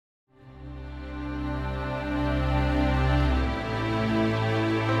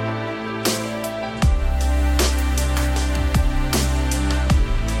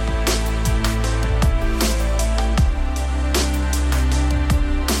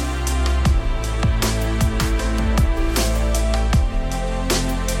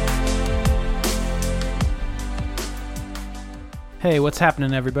Hey, what's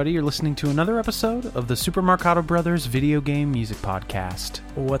happening, everybody? You're listening to another episode of the Super Marcato Brothers Video Game Music Podcast.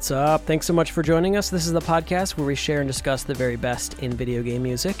 What's up? Thanks so much for joining us. This is the podcast where we share and discuss the very best in video game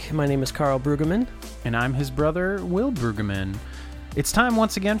music. My name is Carl Brueggemann. And I'm his brother, Will Brueggemann. It's time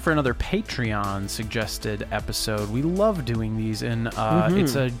once again for another Patreon-suggested episode. We love doing these, and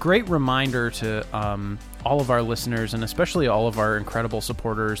it's a great reminder to all of our listeners, and especially all of our incredible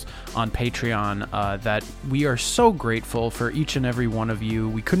supporters on Patreon, that we are so grateful for each and every one of you.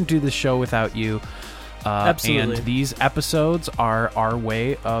 We couldn't do this show without you. Absolutely. And these episodes are our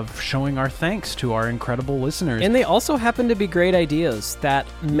way of showing our thanks to our incredible listeners. And they also happen to be great ideas that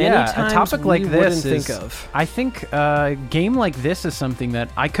many times a topic like this wouldn't think of. I think a game like this is something that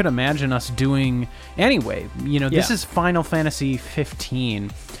I could imagine us doing anyway. You know, this is Final Fantasy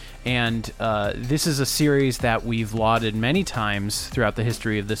 15. And this is a series that we've lauded many times throughout the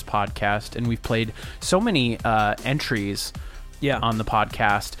history of this podcast, and we've played so many entries on the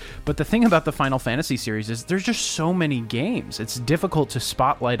podcast. But the thing about the Final Fantasy series is there's just so many games. It's difficult to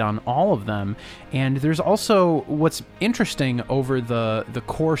spotlight on all of them. And there's also what's interesting over the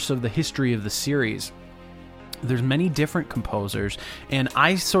course of the history of the series. There's many different composers, and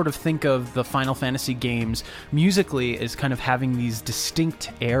I sort of think of the Final Fantasy games musically as kind of having these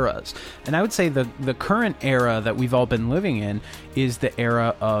distinct eras. And I would say the current era that we've all been living in is the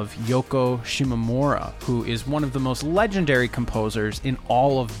era of Yoko Shimomura, who is one of the most legendary composers in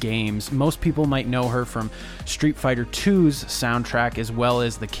all of games. Most people might know her from Street Fighter II's soundtrack, as well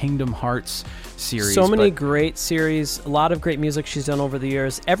as the Kingdom Hearts series. So many great series, a lot of great music she's done over the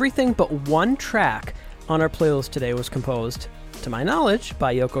years. Everything but one track on our playlist today was composed, to my knowledge,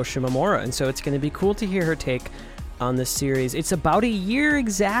 by Yoko Shimomura, and so it's going to be cool to hear her take on this series. It's about a year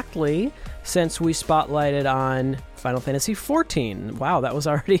exactly since we spotlighted on Final Fantasy XIV. Wow, that was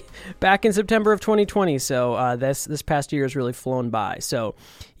already back in September of 2020, so this past year has really flown by. So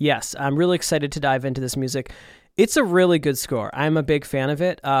yes, I'm really excited to dive into this music. It's a really good score. I'm a big fan of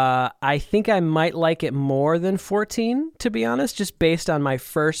it. I think I might like it more than 14, to be honest, just based on my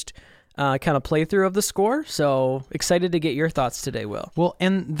first kind of playthrough of the score. So excited to get your thoughts today, Will. Well,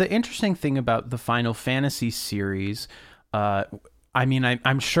 and the interesting thing about the Final Fantasy series,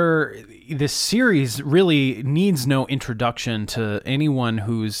 I'm sure this series really needs no introduction to anyone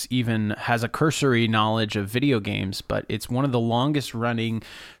who's even has a cursory knowledge of video games, but it's one of the longest running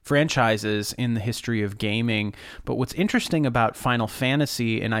franchises in the history of gaming. But what's interesting about Final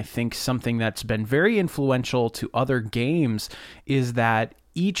Fantasy, and I think something that's been very influential to other games, is that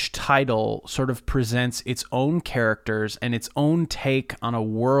each title sort of presents its own characters and its own take on a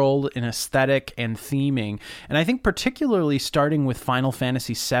world and aesthetic and theming. And I think particularly starting with Final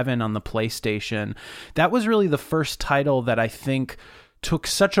Fantasy VII on the PlayStation, that was really the first title that I think took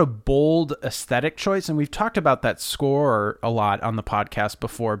such a bold aesthetic choice. And we've talked about that score a lot on the podcast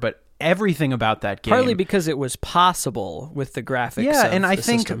before, but everything about that game. Partly because it was possible with the graphics and I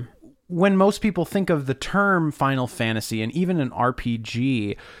think system. When most people think of the term Final Fantasy and even an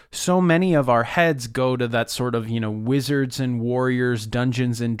RPG, so many of our heads go to that sort of, wizards and warriors,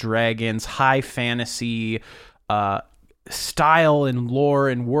 Dungeons and Dragons, high fantasy style and lore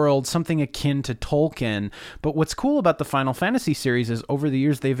and world, something akin to Tolkien. But what's cool about the Final Fantasy series is over the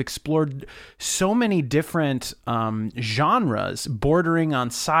years they've explored so many different genres bordering on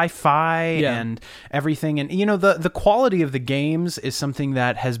sci-fi and everything. And the quality of the games is something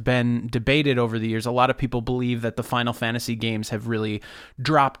that has been debated over the years. A lot of people believe that the Final Fantasy games have really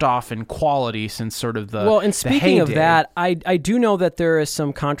dropped off in quality since sort of the and speaking of heyday. that, I do know that there is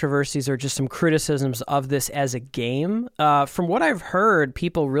some controversies or just some criticisms of this as a game. From what I've heard,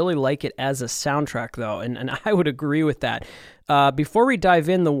 people really like it as a soundtrack, though, and I would agree with that. Before we dive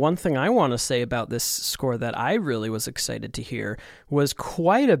in, the one thing I want to say about this score that I really was excited to hear was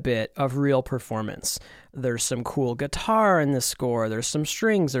quite a bit of real performance. There's some cool guitar in this score, there's some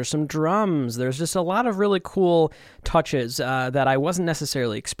strings, there's some drums, there's just a lot of really cool touches that I wasn't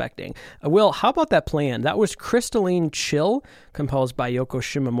necessarily expecting. Will, how about that plan? That was Crystalline Chill, composed by Yoko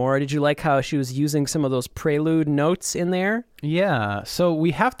Shimomura. Did you like how she was using some of those prelude notes in there? Yeah, so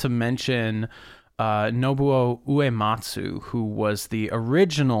we have to mention Nobuo Uematsu, who was the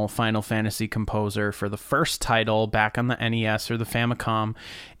original Final Fantasy composer for the first title back on the NES or the Famicom,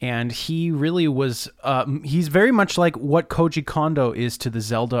 and he really was, he's very much like what Koji Kondo is to the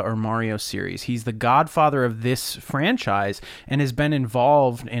Zelda or Mario series. He's the godfather of this franchise and has been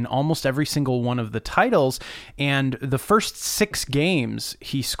involved in almost every single one of the titles, and the first 6 games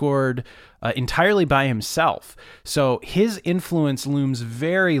he scored entirely by himself. So his influence looms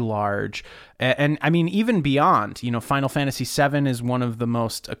very large. And I mean, even beyond, Final Fantasy VII is one of the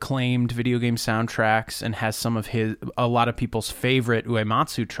most acclaimed video game soundtracks and has some of a lot of people's favorite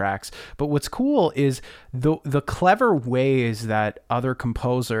Uematsu tracks. But what's cool is the clever ways that other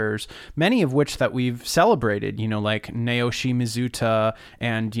composers, many of which that we've celebrated, like Naoshi Mizuta,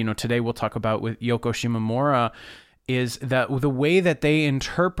 and, today we'll talk about with Yoko Shimomura, is that the way that they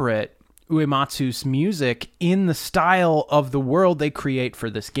interpret Uematsu's music in the style of the world they create for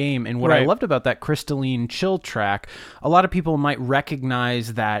this game. And what I loved about that Crystalline Chill track, a lot of people might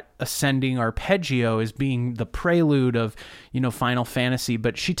recognize that ascending arpeggio as being the prelude of, Final Fantasy,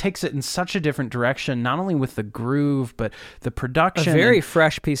 but she takes it in such a different direction, not only with the groove, but the production. A very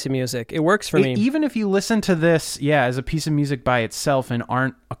fresh piece of music. It works for me. Even if you listen to this, as a piece of music by itself and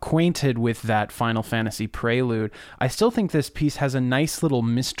aren't acquainted with that Final Fantasy prelude, I still think this piece has a nice little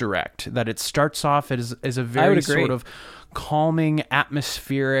misdirect, that it starts off as a very sort of calming,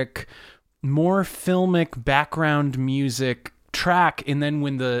 atmospheric, more filmic background music track, and then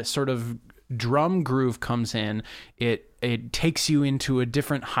when the sort of drum groove comes in, it takes you into a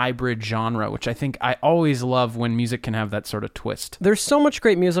different hybrid genre, which I always love when music can have that sort of twist. There's so much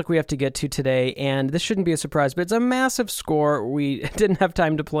great music we have to get to today, and this shouldn't be a surprise, but it's a massive score. We didn't have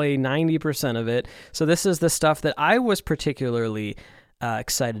time to play 90% of it, so this is the stuff that I was particularly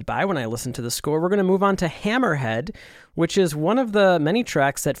excited by when I listened to the score. We're going to move on to Hammerhead, which is one of the many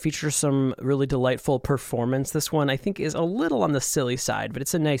tracks that features some really delightful performance. This one, I think, is a little on the silly side, but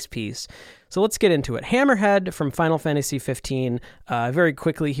it's a nice piece. So let's get into it. Hammerhead from Final Fantasy 15. Very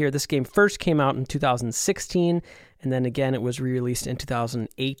quickly here, this game first came out in 2016, and then again it was re-released in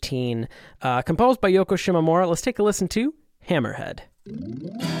 2018. Composed by Yoko Shimomura. Let's take a listen to Hammerhead.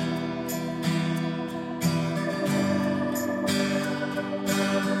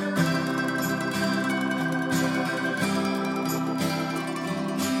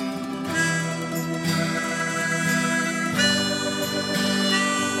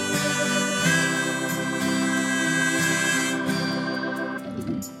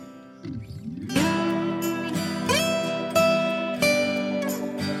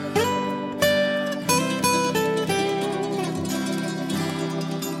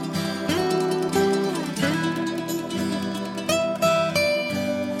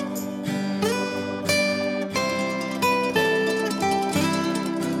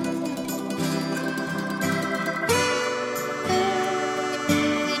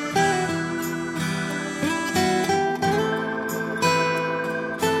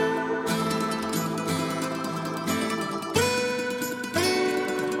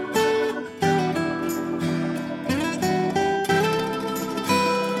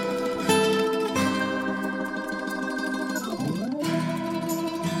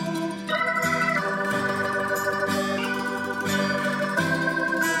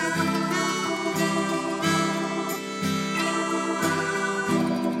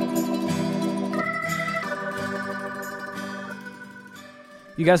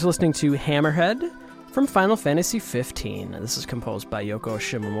 You guys are listening to Hammerhead from Final Fantasy 15. This is composed by Yoko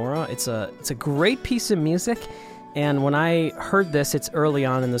Shimomura. It's a great piece of music, and when I heard this, it's early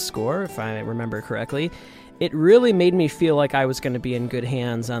on in the score, if I remember correctly, it really made me feel like I was going to be in good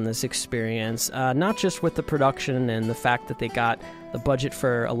hands on this experience, not just with the production and the fact that they got the budget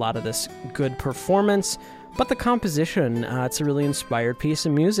for a lot of this good performance, but the composition. It's a really inspired piece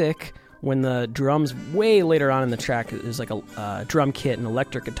of music. When the drums, way later on in the track, there's like a drum kit and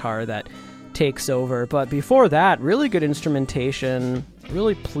electric guitar that takes over. But before that, really good instrumentation,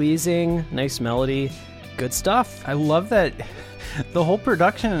 really pleasing, nice melody, good stuff. I love that the whole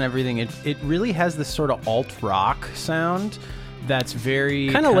production and everything, it really has this sort of alt-rock sound that's very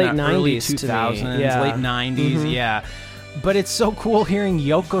kind of late 90s early 2000s, late 90s, yeah. But it's so cool hearing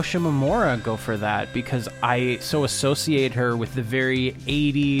Yoko Shimomura go for that, because I so associate her with the very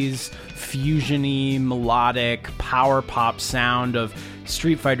 80s fusion-y, melodic, power pop sound of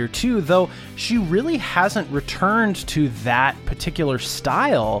Street Fighter II, though she really hasn't returned to that particular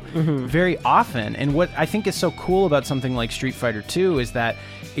style very often. And what I think is so cool about something like Street Fighter II is that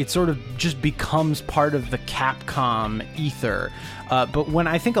it sort of just becomes part of the Capcom ether. But when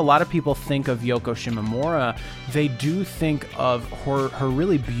I think a lot of people think of Yoko Shimomura, they do think of her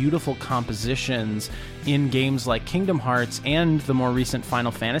really beautiful compositions in games like Kingdom Hearts and the more recent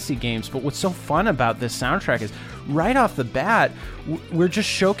Final Fantasy games. But what's so fun about this soundtrack is right off the bat, we're just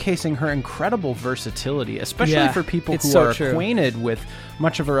showcasing her incredible versatility, especially for people who are acquainted with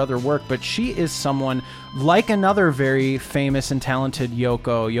much of her other work. But she is someone like another very famous and talented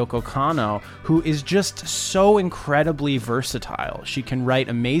Yoko Kanno, who is just so incredibly versatile. She can write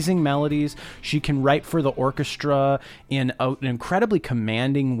amazing melodies. She can write for the orchestra in an incredibly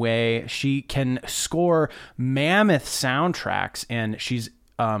commanding way. She can score mammoth soundtracks, and she's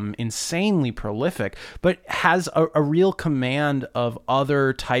insanely prolific, but has a real command of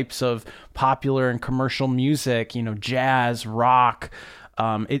other types of popular and commercial music, jazz, rock.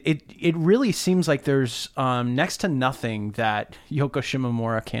 It really seems like there's next to nothing that Yoko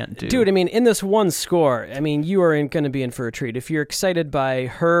Shimomura can't do. Dude, I mean, in this one score, you are going to be in for a treat. If you're excited by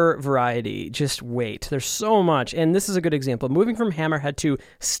her variety, just wait. There's so much, and this is a good example. Moving from Hammerhead to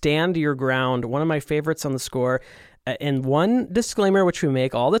Stand Your Ground, one of my favorites on the score. And one disclaimer, which we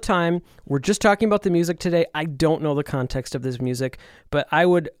make all the time, we're just talking about the music today. I don't know the context of this music, but I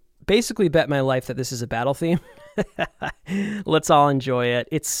would basically bet my life that this is a battle theme. Let's all enjoy it.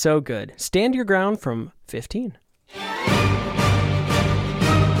 It's so good. Stand Your Ground from 15.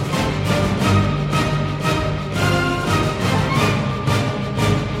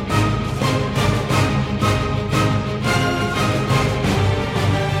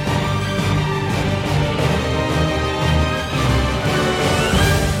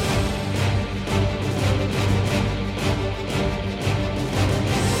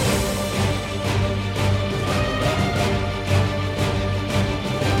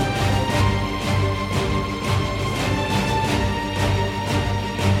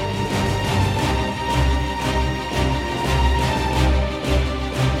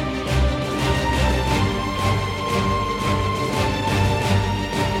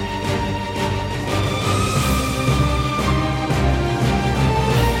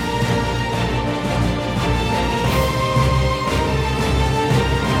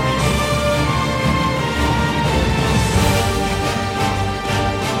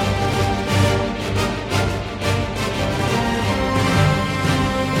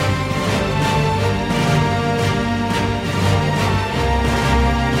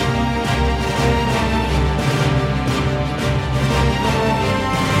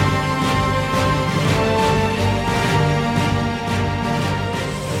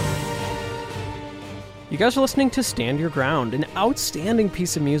 You guys are listening to Stand Your Ground, an outstanding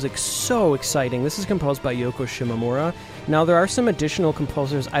piece of music, so exciting. This is composed by Yoko Shimomura. Now, there are some additional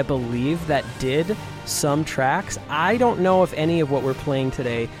composers, I believe, that did some tracks. I don't know if any of what we're playing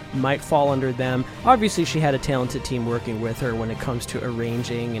today might fall under them. Obviously, she had a talented team working with her when it comes to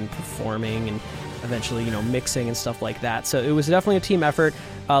arranging and performing and eventually, mixing and stuff like that. So it was definitely a team effort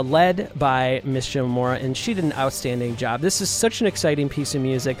led by Miss Shimomura, and she did an outstanding job. This is such an exciting piece of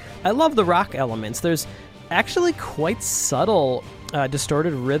music. I love the rock elements. There's actually quite subtle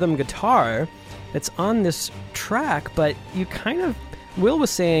distorted rhythm guitar that's on this track, but you kind of, Will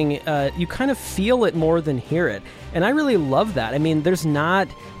was saying, you kind of feel it more than hear it. And I really love that. I mean, there's not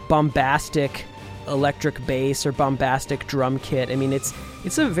bombastic electric bass or bombastic drum kit. I mean, it's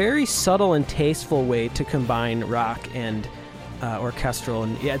a very subtle and tasteful way to combine rock and orchestral,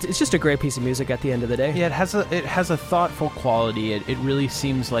 and it's just a great piece of music at the end of the day. Yeah, it has a thoughtful quality. It really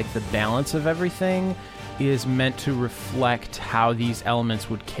seems like the balance of everything is meant to reflect how these elements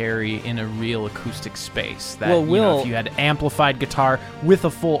would carry in a real acoustic space. That, if you had amplified guitar with a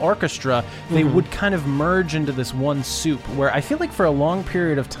full orchestra, they would kind of merge into this one soup, where I feel like for a long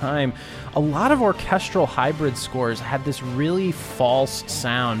period of time, a lot of orchestral hybrid scores had this really false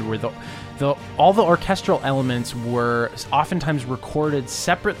sound where all the orchestral elements were oftentimes recorded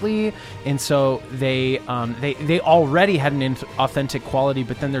separately, and so they already had an authentic quality,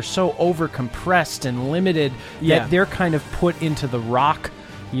 but then they're so over compressed and limited that they're kind of put into the rock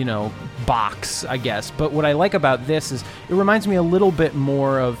box, I guess. But what I like about this is it reminds me a little bit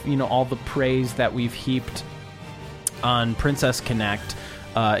more of all the praise that we've heaped on Princess Connect.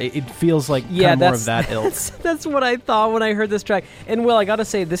 It feels like kind of more of that ilk. That's what I thought when I heard this track. And Will, I gotta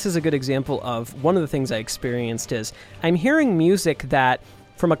say, this is a good example of one of the things I experienced is I'm hearing music that,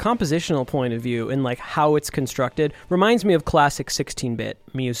 from a compositional point of view and like how it's constructed, reminds me of classic 16-bit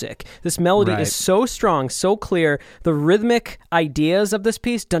music. This melody is so strong, so clear. The rhythmic ideas of this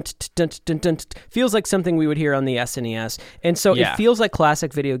piece feels like something we would hear on the SNES. And so it feels like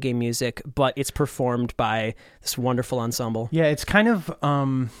classic video game music, but it's performed by this wonderful ensemble. Yeah, it's kind of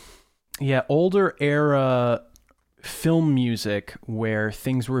older era film music where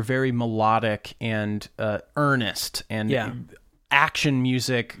things were very melodic and earnest, and action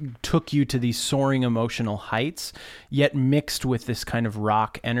music took you to these soaring emotional heights, yet mixed with this kind of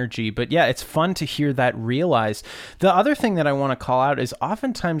rock energy. But yeah, it's fun to hear that realized. The other thing that I want to call out is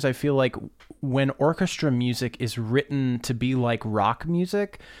oftentimes I feel like when orchestra music is written to be like rock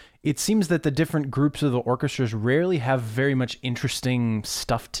music, it seems that the different groups of the orchestras rarely have very much interesting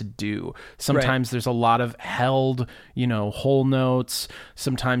stuff to do. Sometimes there's a lot of held, whole notes.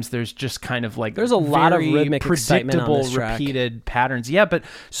 Sometimes there's just kind of like there's a lot of rhythmic excitement on this track. Repeated patterns. Yeah, but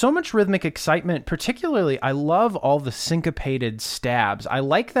so much rhythmic excitement. Particularly, I love all the syncopated stabs. I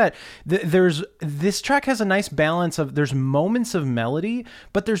like that this track has a nice balance of there's moments of melody,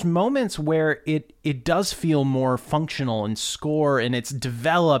 but there's moments where it does feel more functional and score, and it's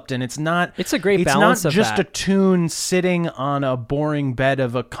developed. And it's a great balance of that. It's not just a tune sitting on a boring bed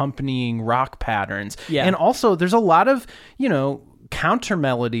of accompanying rock patterns. Yeah. And also there's a lot of, counter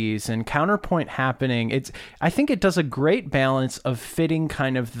melodies and counterpoint happening. I think it does a great balance of fitting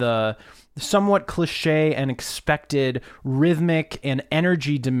kind of the somewhat cliche and expected rhythmic and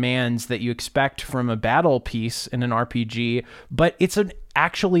energy demands that you expect from a battle piece in an RPG, but it's an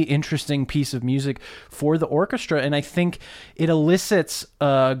actually interesting piece of music for the orchestra, and I think it elicits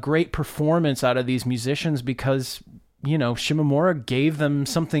a great performance out of these musicians because Shimomura gave them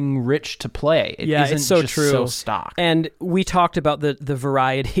something rich to play. It's so just true. So stock. And we talked about the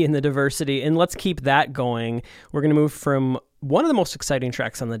variety and the diversity, and let's keep that going. We're going to move from one of the most exciting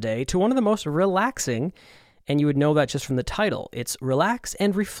tracks on the day to one of the most relaxing, and you would know that just from the title. It's Relax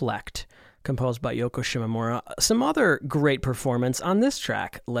and Reflect, composed by Yoko Shimomura. Some other great performance on this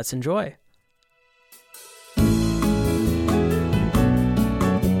track. Let's enjoy.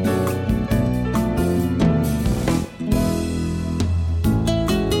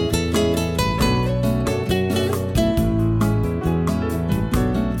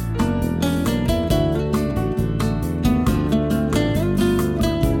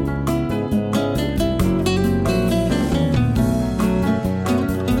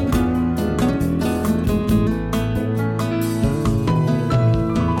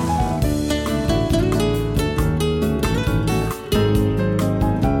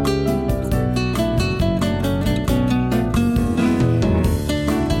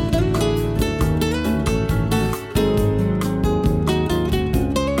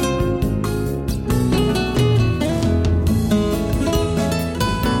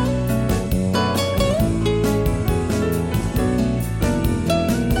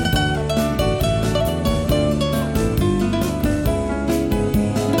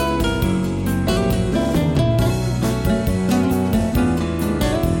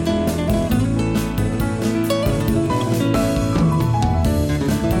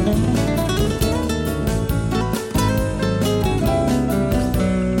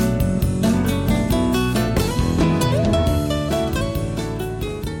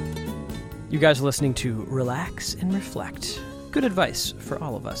 You guys are listening to Relax and Reflect. Good advice for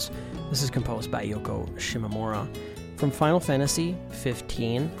all of us. This is composed by Yoko Shimomura from Final Fantasy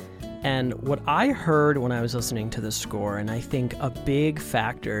 15. And what I heard when I was listening to this score, and I think a big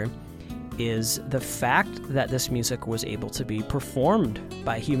factor, is the fact that this music was able to be performed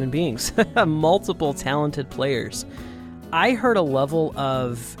by human beings, multiple talented players. I heard a level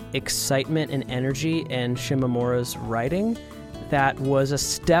of excitement and energy in Shimomura's writing that was a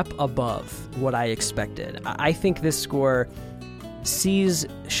step above what I expected. I think this score sees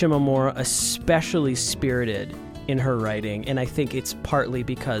Shimomura especially spirited in her writing, and I think it's partly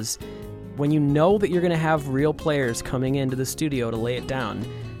because when you know that you're going to have real players coming into the studio to lay it down,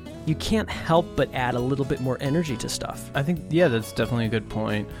 you can't help but add a little bit more energy to stuff. I think, that's definitely a good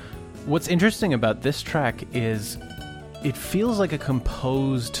point. What's interesting about this track is it feels like a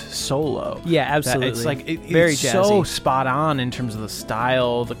composed solo. Yeah, absolutely. It's like very it's jazzy. So spot on in terms of the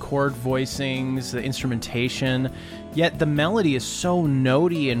style, the chord voicings, the instrumentation. Yet the melody is so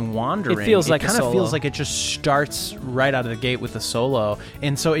notey and wandering. It feels like it kind of feels like it just starts right out of the gate with the solo,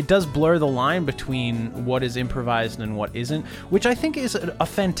 and so it does blur the line between what is improvised and what isn't, which I think is a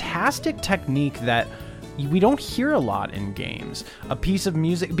fantastic technique that we don't hear a lot in games. A piece of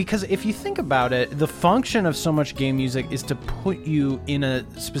music, because if you think about it, the function of so much game music is to put you in a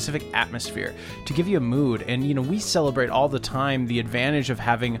specific atmosphere, to give you a mood. And, we celebrate all the time the advantage of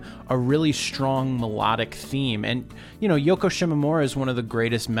having a really strong melodic theme. And, Yoko Shimomura is one of the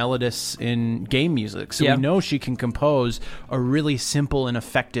greatest melodists in game music. So we know she can compose a really simple and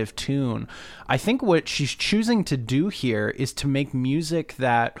effective tune. I think what she's choosing to do here is to make music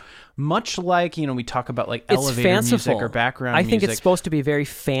that, much like, we talk about like it's elevator fanciful. music or background I think music. it's supposed to be very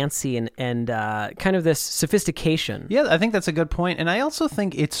fancy and kind of this sophistication. Yeah, I think that's a good point. And I also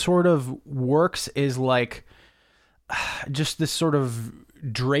think it sort of works as like just this sort of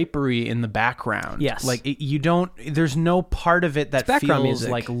drapery in the background. Yes. Like you don't, there's no part of it that background feels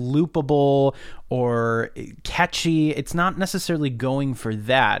music. like loopable or catchy. It's not necessarily going for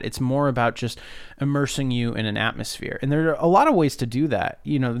that. It's more about just immersing you in an atmosphere. And there are a lot of ways to do that.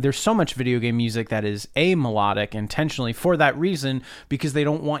 You know, there's so much video game music that is melodic intentionally for that reason, because they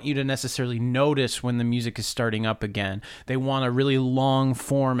don't want you to necessarily notice when the music is starting up again. They want a really long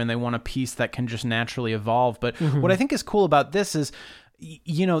form and they want a piece that can just naturally evolve. But what I think is cool about this is,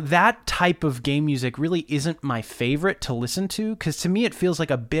 you know, that type of game music really isn't my favorite to listen to, because to me it feels like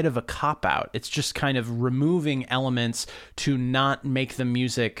a bit of a cop-out. It's just kind of removing elements to not make the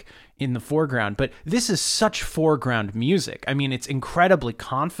music in the foreground. But this is such foreground music. I mean, it's incredibly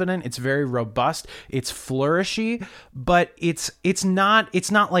confident, it's very robust, it's flourishy, but it's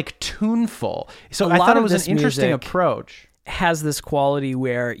not like tuneful. So I thought it was an interesting approach. Has this quality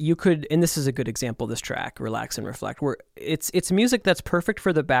where you could, and this is a good example of this track, Relax and Reflect, where it's music that's perfect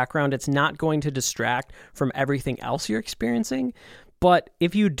for the background. It's not going to distract from everything else you're experiencing. But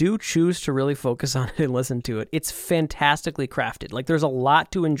if you do choose to really focus on it and listen to it, it's fantastically crafted. Like, there's a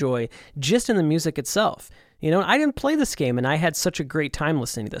lot to enjoy just in the music itself. You know, I didn't play this game, and I had such a great time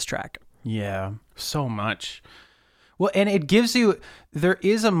listening to this track. Yeah, so much. Well, and it gives you, there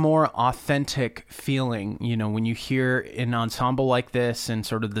is a more authentic feeling, you know, when you hear an ensemble like this and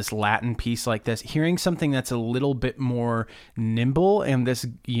sort of this Latin piece like this, hearing something that's a little bit more nimble and this,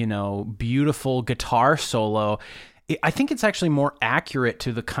 you know, beautiful guitar solo, I think it's actually more accurate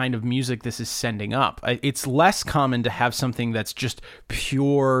to the kind of music this is sending up. It's less common to have something that's just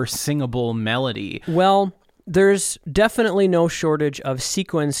pure singable melody. Well, there's definitely no shortage of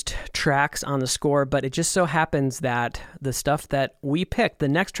sequenced tracks on the score, but it just so happens that the stuff that we picked, the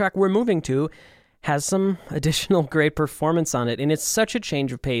next track we're moving to, has some additional great performance on it, and it's such a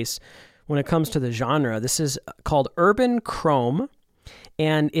change of pace when it comes to the genre. This is called Urban Chrome,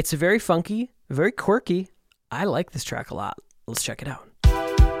 and it's very funky, very quirky. I like this track a lot. Let's check it out.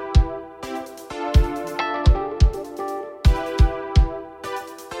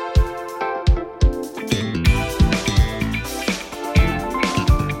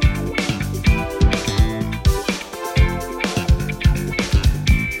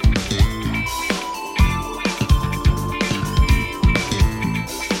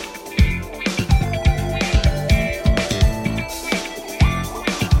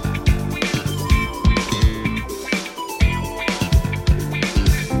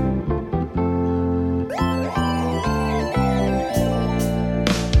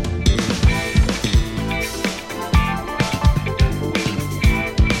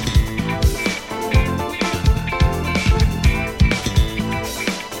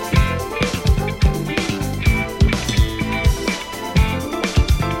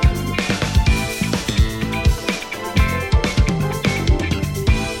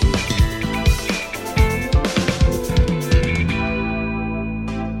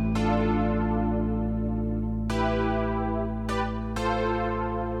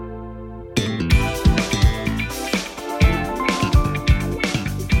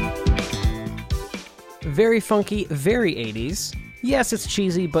 Very funky, very 80s. Yes, it's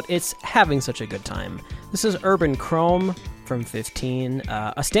cheesy, but it's having such a good time. This is Urban Chrome from 15.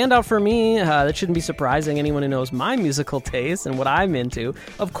 A standout for me. That shouldn't be surprising. Anyone who knows my musical taste and what I'm into,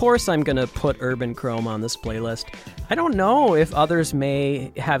 of course I'm going to put Urban Chrome on this playlist. I don't know if others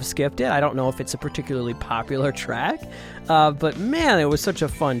may have skipped it. I don't know if it's a particularly popular track. But man, it was such a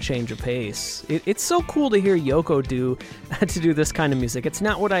fun change of pace. It's so cool to hear Yoko do this kind of music. It's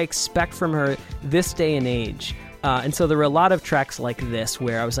not what I expect from her this day and age. And so there were a lot of tracks like this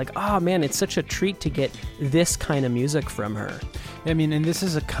where I was like, oh man, it's such a treat to get this kind of music from her. I mean, and this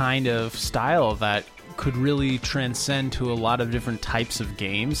is a kind of style that could really transcend to a lot of different types of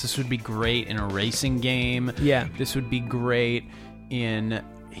games. This would be great in a racing game. Yeah. This would be great in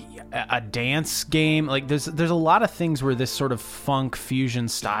a dance game. Like there's a lot of things where this sort of funk fusion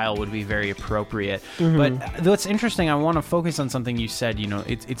style would be very appropriate. Mm-hmm. But what's interesting, I want to focus on something you said. You know,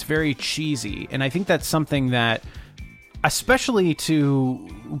 it's very cheesy, and I think that's something that, especially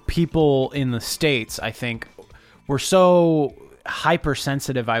to people in the States, I think we're so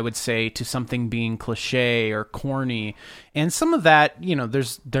hypersensitive, I would say, to something being cliche or corny. And some of that, you know,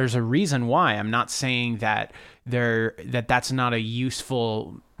 there's a reason why. I'm not saying that that's not a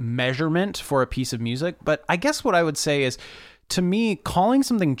useful measurement for a piece of music, but I guess what I would say is, to me, calling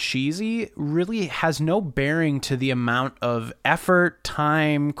something cheesy really has no bearing to the amount of effort,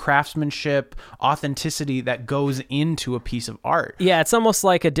 time, craftsmanship, authenticity that goes into a piece of art. Yeah, it's almost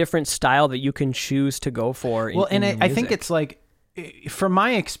like a different style that you can choose to go for. I think it's like, from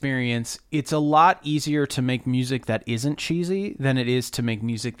my experience, it's a lot easier to make music that isn't cheesy than it is to make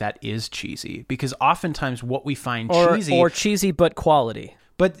music that is cheesy. Because oftentimes what we find cheesy... Or cheesy but quality.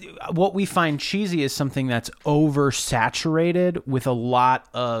 But what we find cheesy is something that's oversaturated with a lot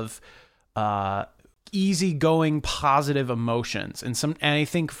of easygoing, positive emotions. And I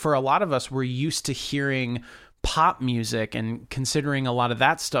think for a lot of us, we're used to hearing pop music and considering a lot of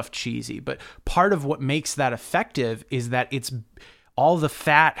that stuff cheesy. But part of what makes that effective is that it's all the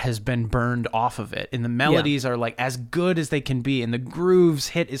fat has been burned off of it, and the melodies are like as good as they can be, and the grooves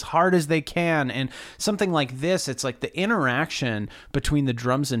hit as hard as they can. And something like this, it's like the interaction between the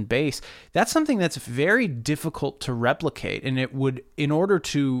drums and bass, that's something that's very difficult to replicate. And it would, in order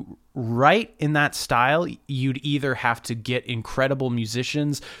to write in that style, you'd either have to get incredible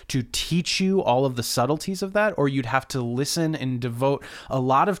musicians to teach you all of the subtleties of that, or you'd have to listen and devote a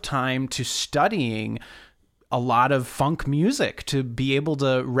lot of time to studying a lot of funk music to be able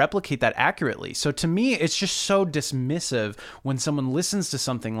to replicate that accurately. So to me, it's just so dismissive when someone listens to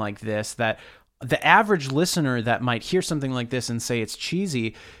something like this, that the average listener that might hear something like this and say it's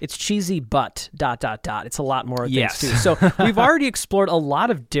cheesy but ... It's a lot more things too. So we've already explored a lot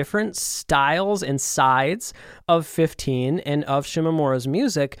of different styles and sides of 15 and of Shimomura's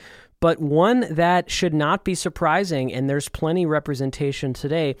music, but one that should not be surprising, and there's plenty representation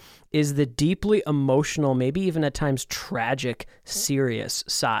today, is the deeply emotional, maybe even at times tragic, serious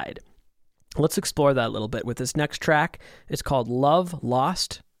side. Let's explore that a little bit with this next track. It's called Love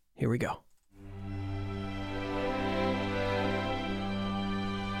Lost. Here we go.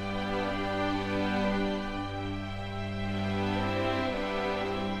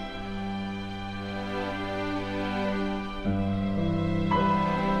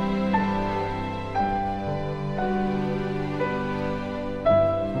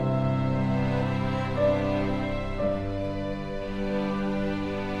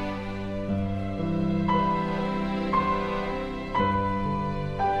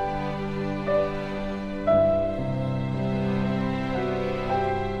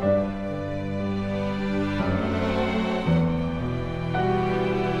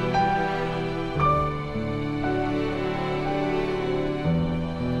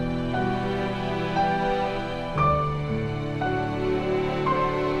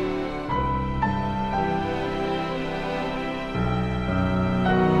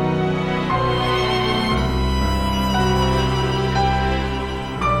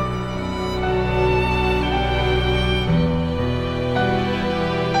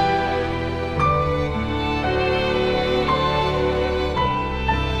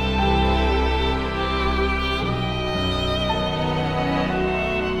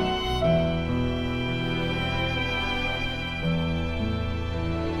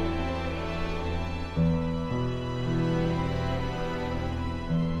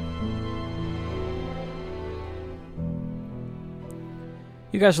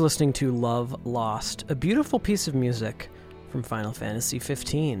 You guys are listening to Love Lost, a beautiful piece of music from Final Fantasy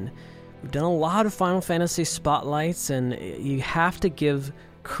 15. We've done a lot of Final Fantasy spotlights, and you have to give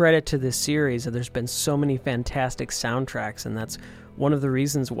credit to this series that there's been so many fantastic soundtracks, and that's one of the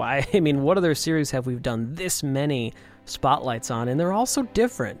reasons why. I mean, what other series have we done this many spotlights on? And they're all so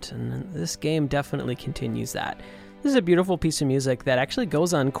different, and this game definitely continues that. This is a beautiful piece of music that actually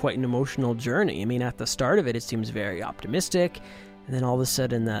goes on quite an emotional journey. I mean, at the start of it, it seems very optimistic, and then all of a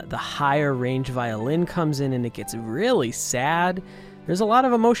sudden the higher range violin comes in and it gets really sad. There's a lot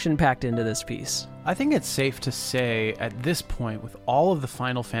of emotion packed into this piece. I think it's safe to say at this point, with all of the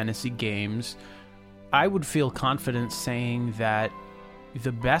Final Fantasy games, I would feel confident saying that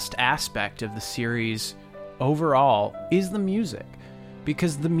the best aspect of the series overall is the music.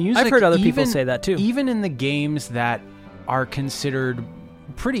 Because the music... I've heard other people say that too. Even in the games that are considered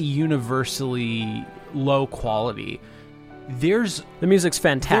pretty universally low quality, the music's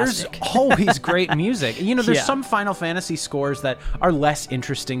fantastic. There's always great music. You know, there's some Final Fantasy scores that are less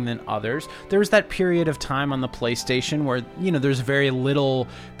interesting than others. There's that period of time on the PlayStation where, you know, there's very little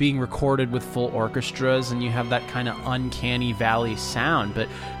being recorded with full orchestras, and you have that kind of uncanny valley sound. But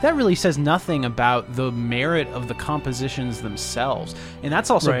that really says nothing about the merit of the compositions themselves. And that's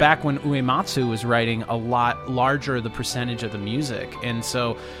also back when Uematsu was writing a lot larger the percentage of the music. And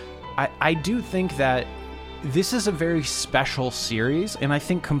so I do think that this is a very special series, and I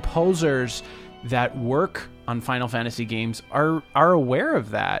think composers that work on Final Fantasy games are aware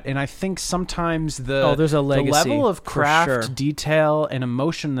of that, and I think sometimes the there's a legacy, the level of craft, for sure. detail, and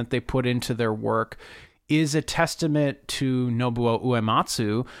emotion that they put into their work is a testament to Nobuo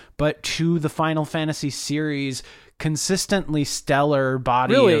Uematsu, but to the Final Fantasy series' consistently stellar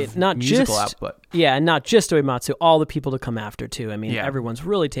body of musical output. Yeah, and not just Uematsu, all the people to come after, too. I mean, everyone's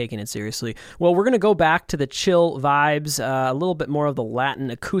really taking it seriously. Well, we're going to go back to the chill vibes, a little bit more of the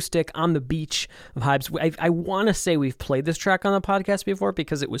Latin acoustic on the beach vibes. I want to say we've played this track on the podcast before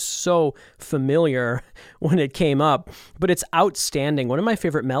because it was so familiar when it came up, but it's outstanding. One of my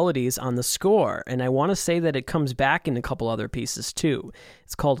favorite melodies on the score, and I want to say that it comes back in a couple other pieces, too.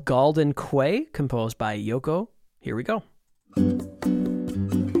 It's called Golden Quay, composed by Yoko. Here we go.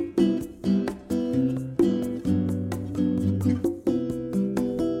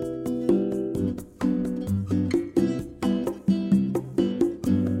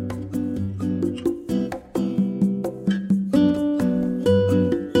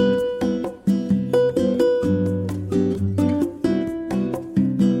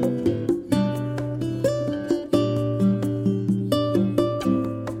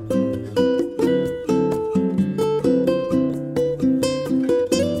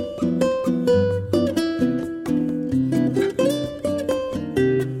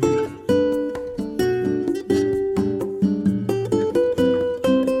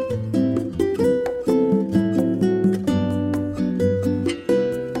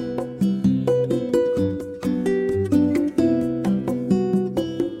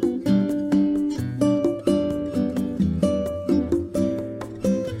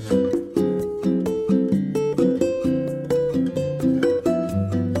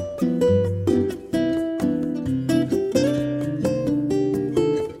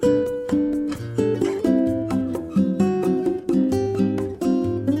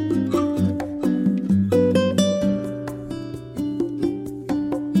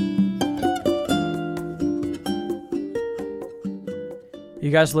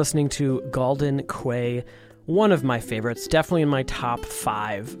 You guys listening to Golden Quay, one of my favorites, definitely in my top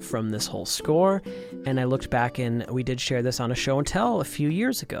 5 from this whole score. And I looked back and we did share this on a show and tell a few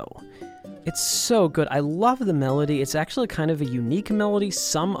years ago. It's so good. I love the melody. It's actually kind of a unique melody.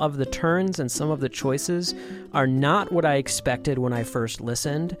 Some of the turns and some of the choices are not what I expected when I first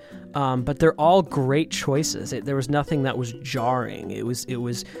listened, but they're all great choices. There was nothing that was jarring. It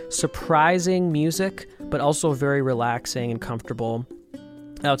was surprising music, but also very relaxing and comfortable.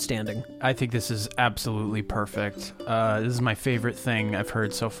 Outstanding. I think this is absolutely perfect. This is my favorite thing I've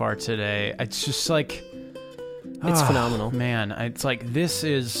heard so far today. It's just like... It's phenomenal. Man, it's like this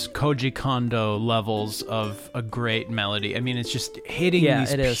is Koji Kondo levels of a great melody. I mean, it's just hitting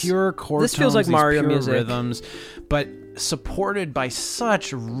these pure chord tones, feels like Mario pure music. Rhythms, but supported by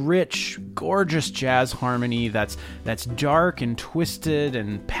such rich, gorgeous jazz harmony that's dark and twisted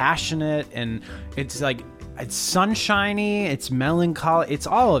and passionate, and it's like it's sunshiny, it's melancholy, it's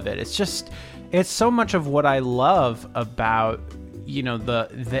all of it. It's so much of what I love about, you know,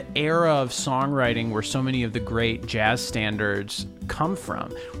 the era of songwriting where so many of the great jazz standards come from,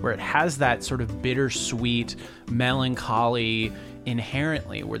 where it has that sort of bittersweet melancholy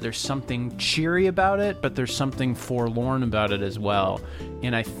inherently, where there's something cheery about it, but there's something forlorn about it as well.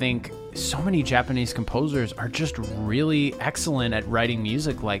 And I think so many Japanese composers are just really excellent at writing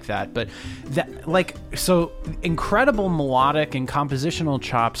music like that. But that, like, so incredible melodic and compositional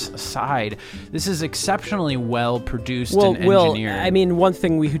chops aside, this is exceptionally well produced and engineered. I mean, one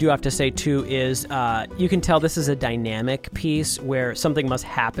thing we do have to say too is you can tell this is a dynamic piece where something must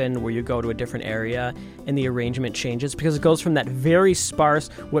happen where you go to a different area and the arrangement changes, because it goes from that very sparse,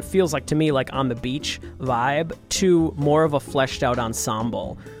 what feels like to me like on the beach vibe, to more of a fleshed out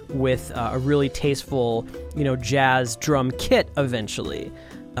ensemble with a really tasteful, you know, jazz drum kit eventually,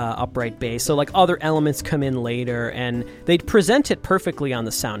 upright bass. So like other elements come in later, and they present it perfectly on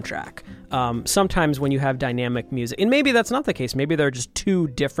the soundtrack. Sometimes when you have dynamic music, and maybe that's not the case, maybe there are just two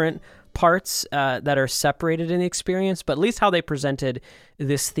different parts that are separated in the experience, but at least how they presented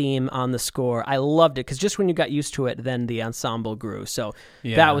this theme on the score, I loved it, because just when you got used to it, then the ensemble grew. So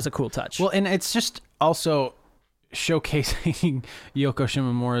that was a cool touch. Well, and it's just also showcasing Yoko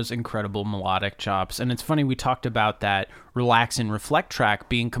Shimomura's incredible melodic chops. And it's funny, we talked about that Relax and Reflect track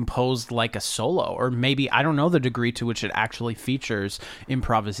being composed like a solo, or maybe, I don't know the degree to which it actually features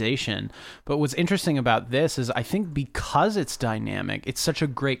improvisation. But what's interesting about this is I think because it's dynamic, it's such a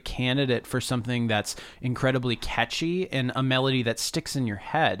great candidate for something that's incredibly catchy and a melody that sticks in your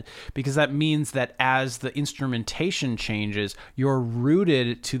head, because that means that as the instrumentation changes, you're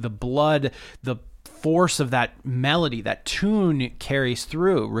rooted to the blood, the force of that melody, that tune carries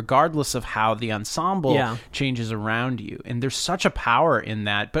through, regardless of how the ensemble changes around you. And there's such a power in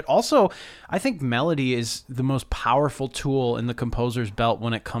that. But also, I think melody is the most powerful tool in the composer's belt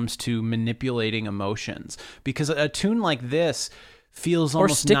when it comes to manipulating emotions. Because a tune like this feels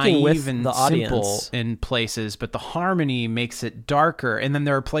almost naive and simple in places, but the harmony makes it darker. And then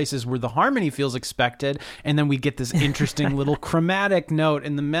there are places where the harmony feels expected, and then we get this interesting little chromatic note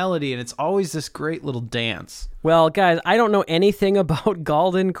in the melody, and it's always this great little dance. Well, guys, I don't know anything about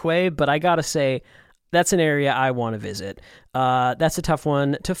Galdin Quay, but I gotta say, that's an area I want to visit. That's a tough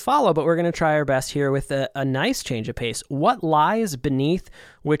one to follow, but we're going to try our best here with a nice change of pace. What Lies Beneath,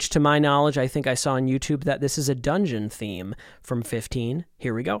 which to my knowledge, I think I saw on YouTube that this is a dungeon theme from 15.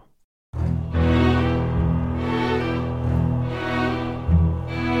 Here we go.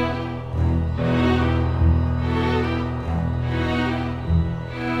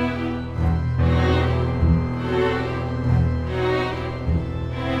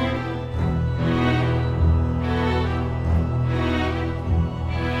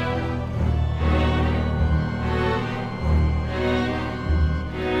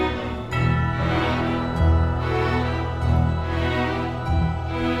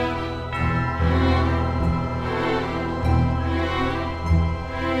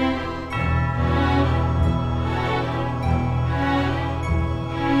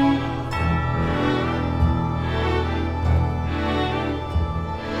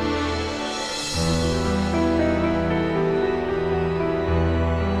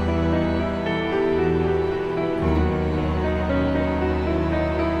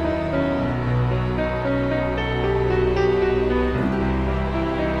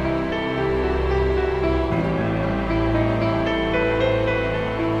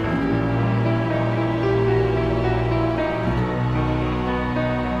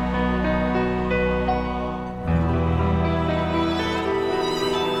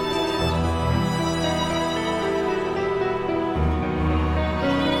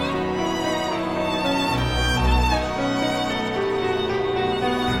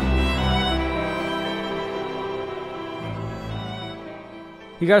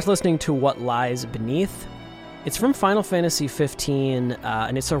 You guys listening to What Lies Beneath? It's from Final Fantasy 15,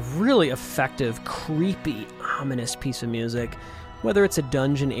 and it's a really effective, creepy, ominous piece of music. Whether it's a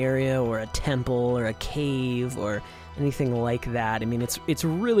dungeon area or a temple or a cave or anything like that, I mean, it's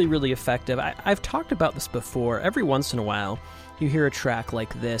really, really effective. I've talked about this before. Every once in a while, you hear a track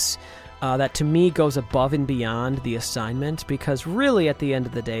like this that to me goes above and beyond the assignment, because really, at the end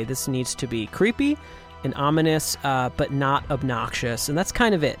of the day, this needs to be creepy and ominous, but not obnoxious, and that's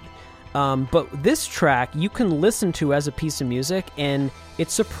kind of it. But this track you can listen to as a piece of music, and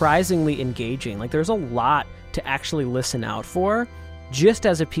it's surprisingly engaging. Like, there's a lot to actually listen out for just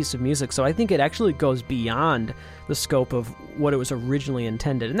as a piece of music, so I think it actually goes beyond the scope of what it was originally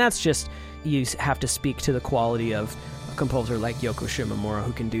intended, and that's just, you have to speak to the quality of a composer like Yoko Shimomura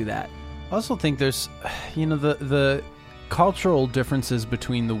who can do that. I also think there's, the cultural differences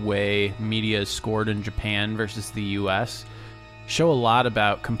between the way media is scored in Japan versus the US show a lot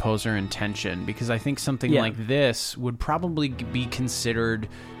about composer intention, because I think something like this would probably be considered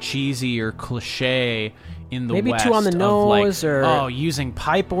cheesy or cliche in the maybe West, too on the nose, or using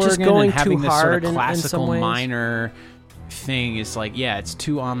pipe organ just going and having too this hard sort of classical in some ways. minor thing is like, it's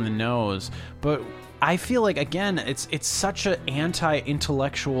too on the nose. But I feel like, again, it's such an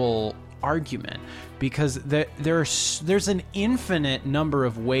anti-intellectual argument, because there's an infinite number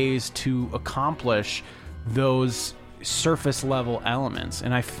of ways to accomplish those surface level elements,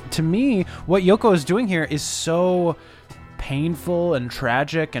 and to me, what Yoko is doing here is so painful and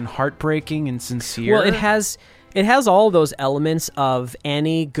tragic and heartbreaking and sincere. Well, it has all those elements of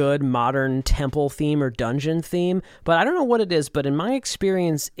any good modern temple theme or dungeon theme, but I don't know what it is, but in my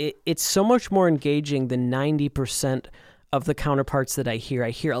experience, it's so much more engaging than 90% of the counterparts that I hear.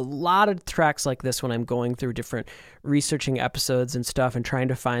 I hear a lot of tracks like this when I'm going through different researching episodes and stuff and trying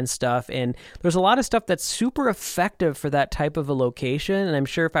to find stuff, and there's a lot of stuff that's super effective for that type of a location, and I'm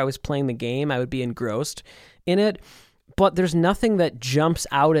sure if I was playing the game, I would be engrossed in it. But there's nothing that jumps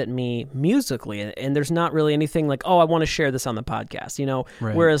out at me musically, and there's not really anything like, I want to share this on the podcast,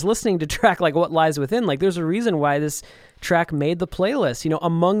 Right. Whereas listening to track like What Lies Within, like, there's a reason why this track made the playlist.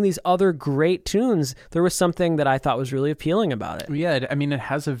 Among these other great tunes, there was something that I thought was really appealing about it. Yeah, I mean, it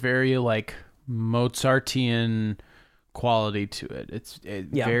has a very like Mozartian quality to it. It's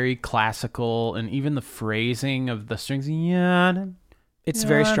very classical, and even the phrasing of the strings. It's a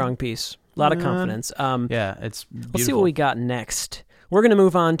very strong piece. A lot of confidence. It's beautiful. Let's see what we got next. We're going to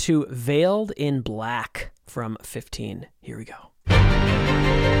move on to Veiled in Black from 15. Here we go.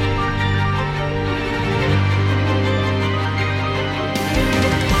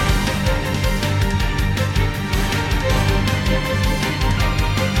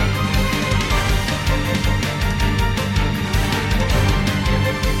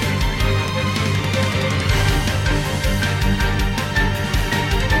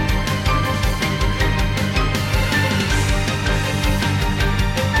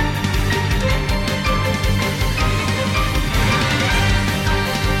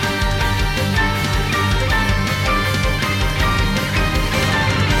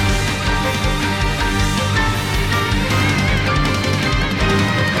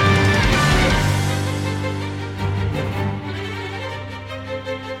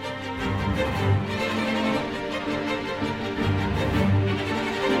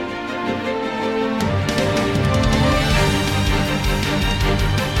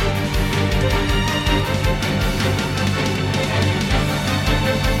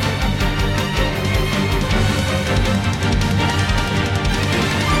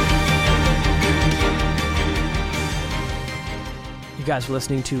 guys are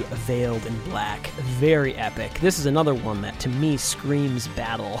listening to Veiled in Black. Very epic. This is another one that, to me, screams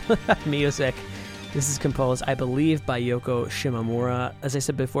battle music. This is composed, I believe, by Yoko Shimomura. As I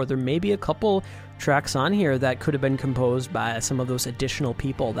said before, there may be a couple tracks on here that could have been composed by some of those additional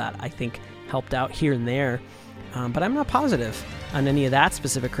people that I think helped out here and there. But I'm not positive on any of that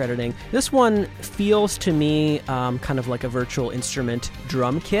specific crediting. This one feels to me kind of like a virtual instrument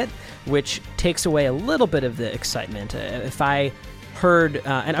drum kit, which takes away a little bit of the excitement. If I heard,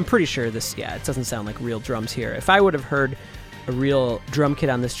 and I'm pretty sure this, it doesn't sound like real drums here. If I would have heard a real drum kit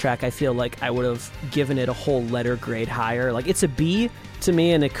on this track, I feel like I would have given it a whole letter grade higher. Like, it's a B to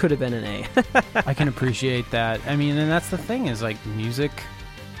me, and it could have been an A. I can appreciate that. I mean, and that's the thing, is like music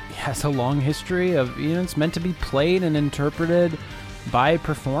has a long history of, it's meant to be played and interpreted by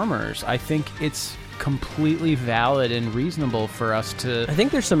performers. I think it's completely valid and reasonable for us to, I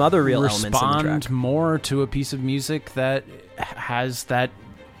think there's some other real elements in the track. Respond more to a piece of music that has that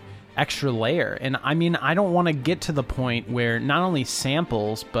extra layer. And I mean, I don't want to get to the point where not only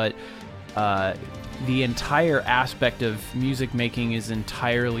samples, but the entire aspect of music making is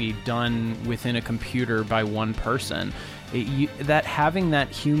entirely done within a computer by one person. That having that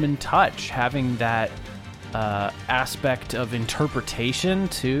human touch, having that aspect of interpretation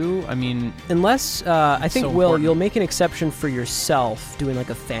too. I mean, unless I think, so Will, important. you'll make an exception for yourself doing like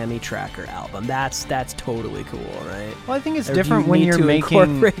a Fammy Tracker album. That's totally cool, right? Well, I think it's Or different do you when need you're to making.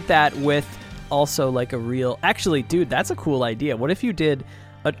 incorporate that with also like a real. Actually, dude, that's a cool idea. What if you did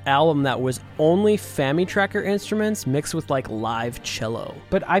an album that was only Fammy Tracker instruments mixed with like live cello?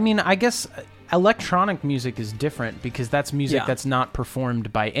 But I mean, I guess electronic music is different because that's music Yeah. that's not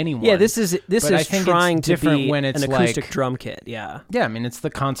performed by anyone. Yeah, this is But I think it's trying to different be when it's an acoustic like- drum kit. Yeah. Yeah, I mean, it's the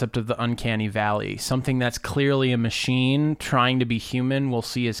concept of the uncanny valley. Something that's clearly a machine trying to be human we'll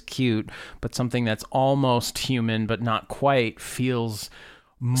see as cute, but something that's almost human but not quite feels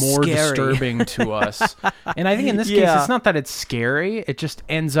more Scary. disturbing to us. And I think in this case, Yeah. it's not that it's scary. It just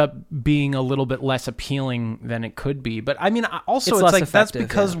ends up being a little bit less appealing than it could be. But I mean, also, It's it's less like that's effective,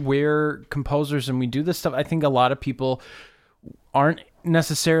 because yeah. we're composers and we do this stuff. I think a lot of people aren't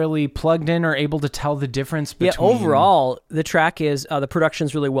necessarily plugged in or able to tell the difference between. Yeah, overall, the track is, the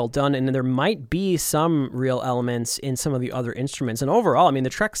production's really well done, and there might be some real elements in some of the other instruments. And overall, I mean,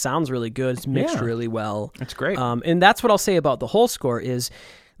 the track sounds really good. It's mixed Yeah. really well. It's great. And that's what I'll say about the whole score is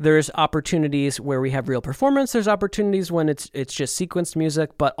there's opportunities where we have real performance. There's opportunities when it's just sequenced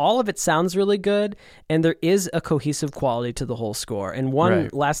music, but all of it sounds really good, and there is a cohesive quality to the whole score. And one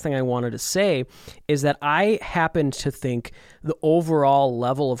Right. last thing I wanted to say is that I happen to think the overall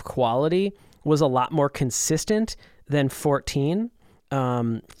level of quality was a lot more consistent than 14.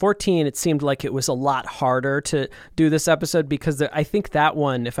 14, it seemed like it was a lot harder to do this episode because I think that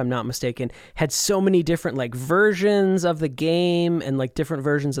one, if I'm not mistaken, had so many different like versions of the game and like different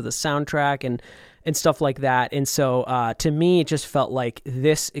versions of the soundtrack and stuff like that. And so to me, it just felt like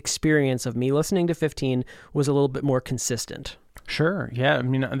this experience of me listening to 15 was a little bit more consistent. Sure. Yeah. I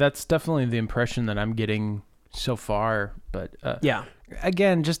mean, that's definitely the impression that I'm getting so far. But Yeah.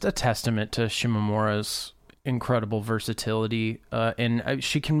 again, just a testament to Shimomura's incredible versatility. And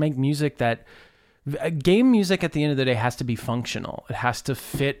she can make music that game music at the end of the day has to be functional. It has to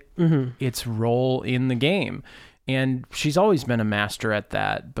fit its role in the game. And she's always been a master at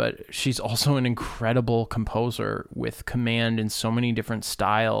that, but she's also an incredible composer with command in so many different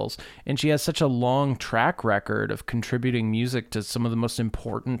styles. And she has such a long track record of contributing music to some of the most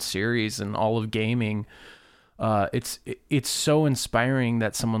important series in all of gaming. It's so inspiring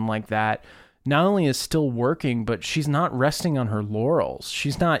that someone like that not only is still working, but she's not resting on her laurels.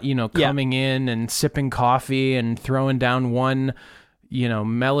 She's not, coming in and sipping coffee and throwing down one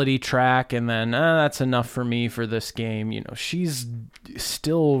melody track and then that's enough for me for this game. She's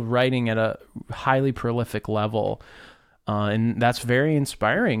still writing at a highly prolific level, and that's very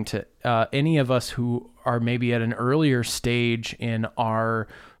inspiring to any of us who are maybe at an earlier stage in our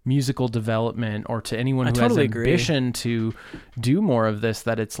musical development, or to anyone who totally has ambition to do more of this,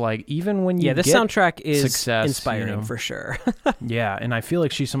 that it's like, even when you the get soundtrack is success, inspiring for sure. Yeah, and I feel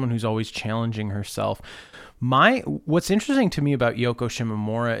like she's someone who's always challenging herself. What's interesting to me about Yoko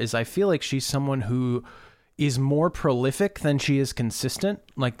Shimomura is I feel like she's someone who is more prolific than she is consistent.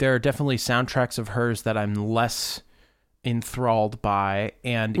 Like, there are definitely soundtracks of hers that I'm less enthralled by,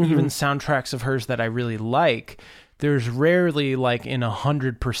 and even soundtracks of hers that I really like. There's rarely like in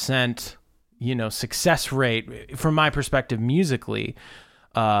 100%, success rate from my perspective musically.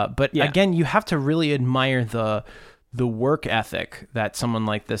 But again, you have to really admire the work ethic that someone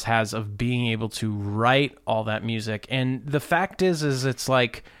like this has of being able to write all that music. And the fact is it's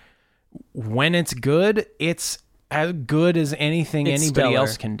like, when it's good, it's as good as anything anybody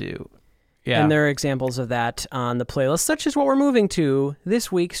else can do. Yeah. And there are examples of that on the playlist, such as what we're moving to,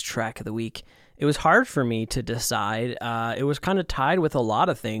 this week's Track of the Week. It was hard for me to decide. It was kind of tied with a lot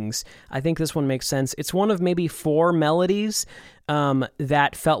of things. I think this one makes sense. It's one of maybe 4 melodies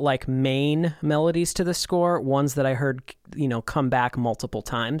that felt like main melodies to the score, ones that I heard, come back multiple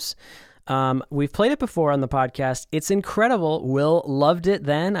times. We've played it before on the podcast. It's incredible. Will loved it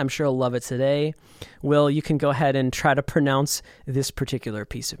then. I'm sure he'll love it today. Will, you can go ahead and try to pronounce this particular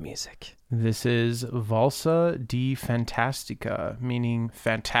piece of music. This is Valsa di Fantastica, meaning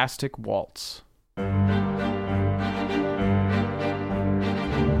fantastic waltz.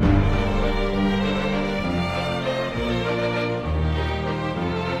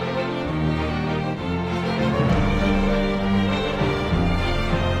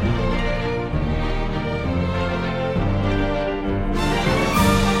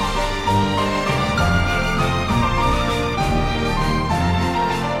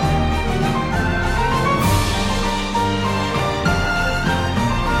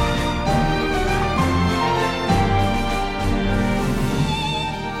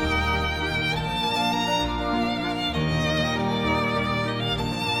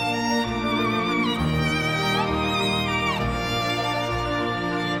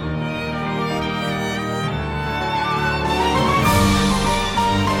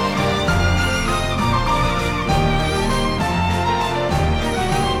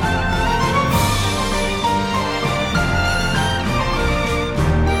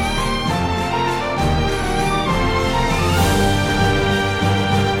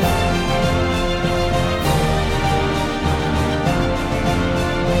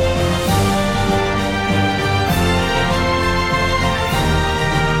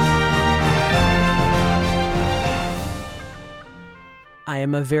 I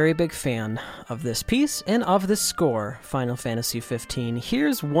am a very big fan of this piece and of this score, Final Fantasy XV.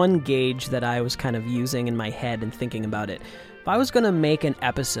 Here's one gauge that I was kind of using in my head and thinking about it. If I was going to make an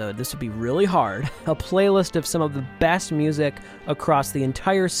episode, this would be really hard, a playlist of some of the best music across the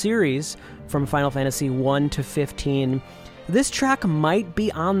entire series from Final Fantasy 1 to 15. This track might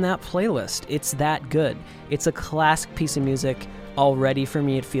be on that playlist. It's that good. It's a classic piece of music. Already for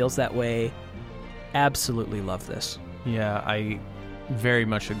me, it feels that way. Absolutely love this. Yeah, I very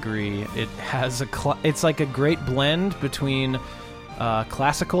much agree. It has it's like a great blend between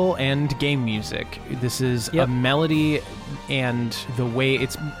classical and game music. This is a melody, and the way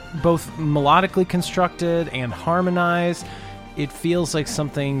it's both melodically constructed and harmonized, it feels like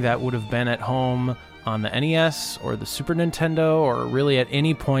something that would have been at home on the NES or the Super Nintendo, or really at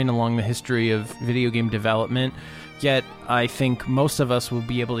any point along the history of video game development. Yet I think most of us will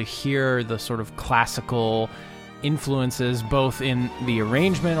be able to hear the sort of classical influences both in the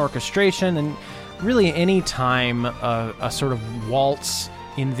arrangement, orchestration, and really any time a sort of waltz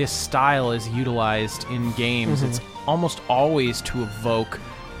in this style is utilized in games, it's almost always to evoke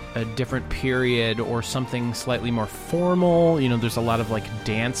a different period or something slightly more formal. There's a lot of like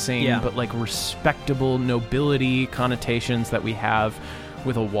dancing, but like respectable nobility connotations that we have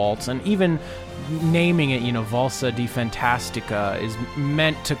with a waltz. And even naming it, Valsa di Fantastica is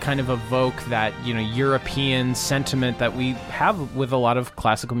meant to kind of evoke that, European sentiment that we have with a lot of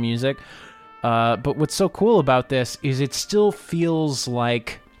classical music. But what's so cool about this is it still feels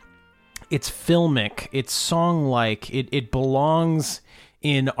like it's filmic, it's song-like, it belongs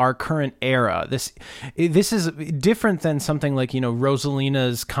in our current era. This is different than something like,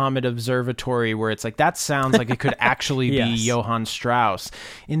 Rosalina's Comet Observatory, where it's like, that sounds like it could actually be Johann Strauss.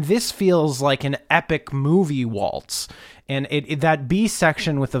 And this feels like an epic movie waltz. And that B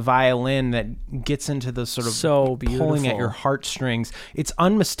section with the violin that gets into the sort of so pulling at your heartstrings, it's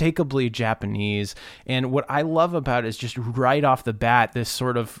unmistakably Japanese. And what I love about it is just right off the bat, this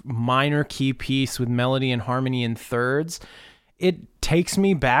sort of minor key piece with melody and harmony in thirds. It takes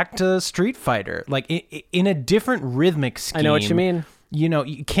me back to Street Fighter, like in a different rhythmic scheme. I know what you mean.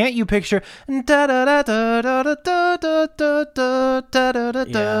 Can't you picture like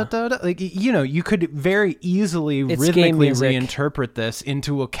you could very easily rhythmically reinterpret this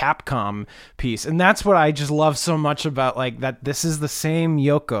into a Capcom piece, and that's what I just love so much about like that. This is the same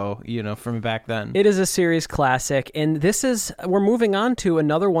Yoko, from back then. It is a series classic, and we're moving on to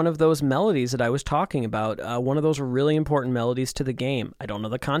another one of those melodies that I was talking about. One of those really important melodies to the game. I don't know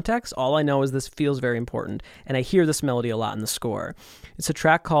the context. All I know is this feels very important, and I hear this melody a lot in the score. It's a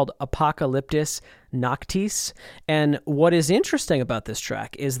track called Apocalyptis Noctis, and what is interesting about this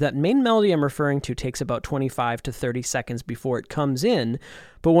track is that main melody I'm referring to takes about 25 to 30 seconds before it comes in,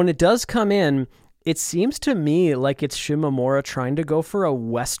 but when it does come in, It seems to me like it's Shimomura trying to go for a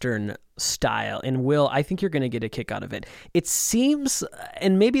Western style. And Will, I think you're going to get a kick out of it. It seems,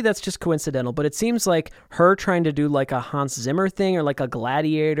 and maybe that's just coincidental, but it seems like her trying to do like a Hans Zimmer thing or like a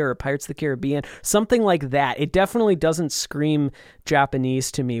Gladiator or Pirates of the Caribbean, something like that. It definitely doesn't scream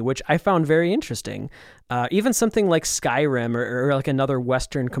Japanese to me, which I found very interesting. Even something like Skyrim or like another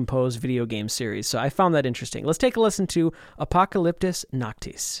Western composed video game series. So I found that interesting. Let's take a listen to Apocalyptis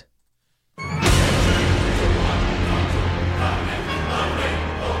Noctis.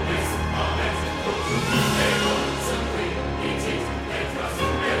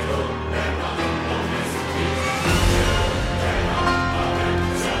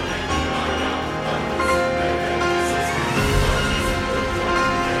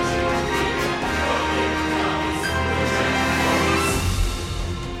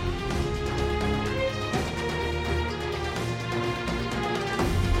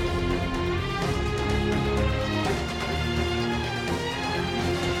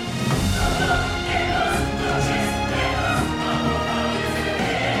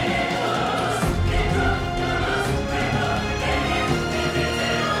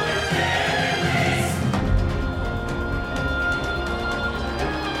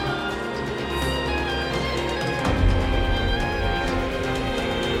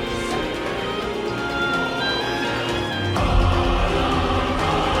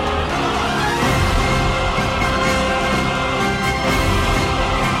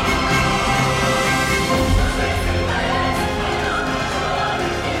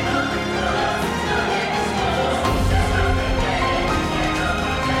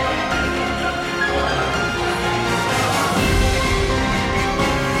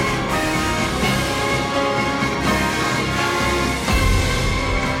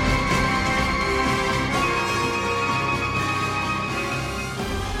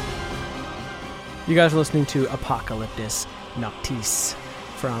 You guys are listening to Apocalyptis Noctis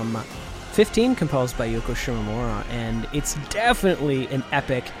from 15, composed by Yoko Shimomura, and it's definitely an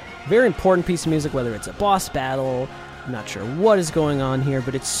epic, very important piece of music, whether it's a boss battle. I'm not sure what is going on here,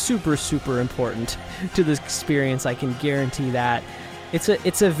 but it's super, super important to this experience. I can guarantee that.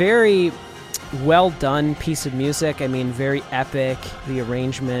 It's a very well-done piece of music. I mean, very epic. The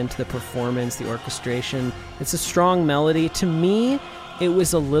arrangement, the performance, the orchestration. It's a strong melody. To me, it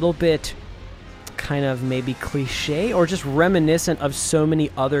was a little bit kind of maybe cliche or just reminiscent of so many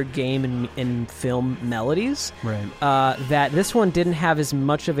other game and film melodies, right? That this one didn't have as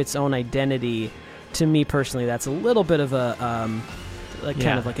much of its own identity. To me personally, that's a little bit of a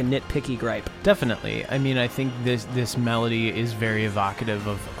kind of like a nitpicky gripe. Definitely. I mean, I think this melody is very evocative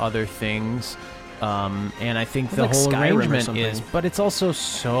of other things, and I think the whole arrangement is, but it's also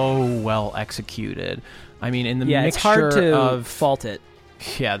so well executed. I mean, in the mixture it's hard to fault it.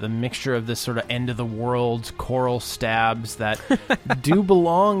 Yeah, the mixture of this sort of end-of-the-world choral stabs that do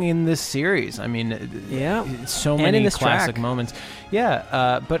belong in this series. I mean, so many classic moments.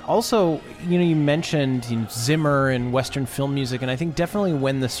 Yeah, but also, you mentioned Zimmer and Western film music, and I think definitely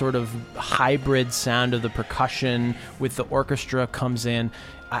when the sort of hybrid sound of the percussion with the orchestra comes in,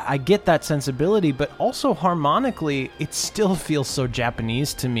 I get that sensibility, but also harmonically, it still feels so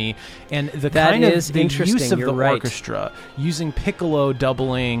Japanese to me. And the use of the orchestra, using piccolo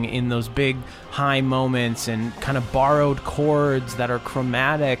doubling in those big high moments and kind of borrowed chords that are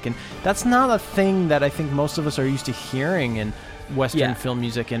chromatic, and that's not a thing that I think most of us are used to hearing in Western film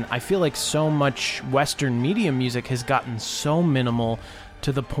music. And I feel like so much Western media music has gotten so minimal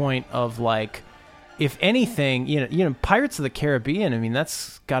to the point of like, if anything, Pirates of the Caribbean, I mean,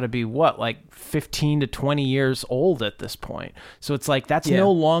 that's got to be like 15 to 20 years old at this point. So it's like, that's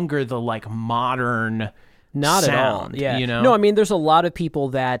no longer the like modern Not sound, at all. Yeah. No, I mean, there's a lot of people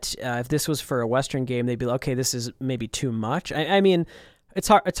that if this was for a Western game, they'd be like, okay, this is maybe too much. I mean, it's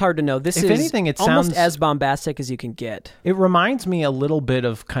hard to know. This is anything, it almost sounds as bombastic as you can get. It reminds me a little bit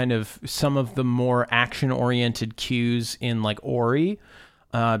of kind of some of the more action-oriented cues in like Ori.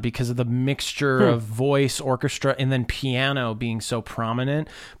 Because of the mixture of voice, orchestra, and then piano being so prominent,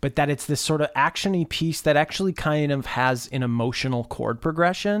 but that it's this sort of action-y piece that actually kind of has an emotional chord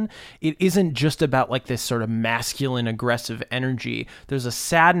progression. It isn't just about like this sort of masculine, aggressive energy. There's a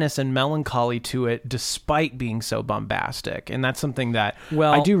sadness and melancholy to it, despite being so bombastic, and that's something that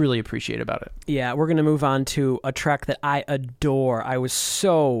I do really appreciate about it. Yeah, we're going to move on to a track that I adore. I was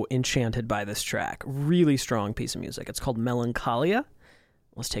so enchanted by this track. Really strong piece of music. It's called Melancholia.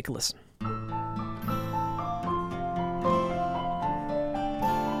 Let's take a listen.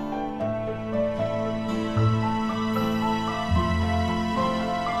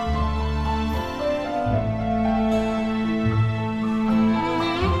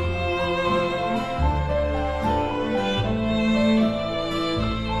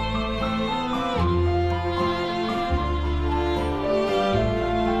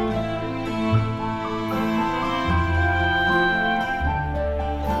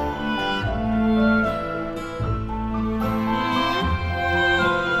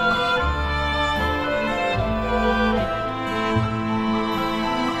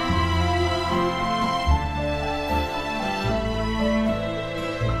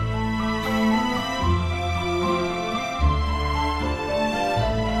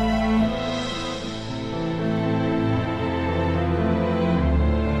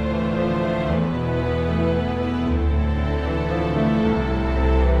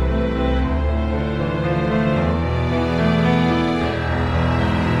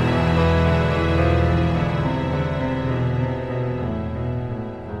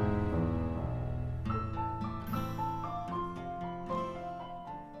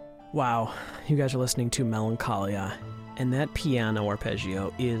 Wow, you guys are listening to Melancholia, and that piano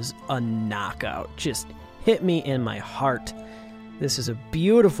arpeggio is a knockout. Just hit me in my heart. This is a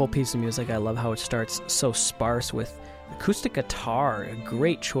beautiful piece of music. I love how it starts so sparse with acoustic guitar, a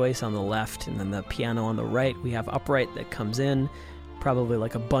great choice on the left, and then the piano on the right. We have upright that comes in, probably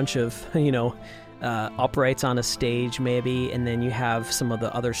like a bunch of, uprights on a stage maybe, and then you have some of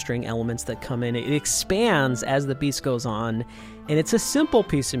the other string elements that come in. It expands as the piece goes on, and it's a simple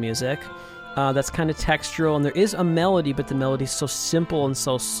piece of music that's kind of textural, and there is a melody, but the melody's so simple and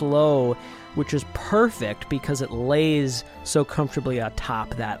so slow, which is perfect because it lays so comfortably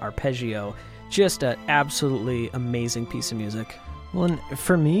atop that arpeggio. Just an absolutely amazing piece of music. Well, and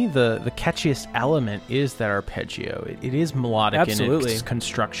for me, the catchiest element is that arpeggio. It is melodic in its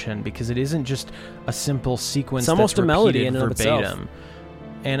construction because it isn't just a simple sequence. It's almost a melody in and of itself.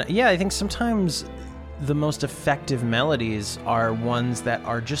 And yeah, I think sometimes the most effective melodies are ones that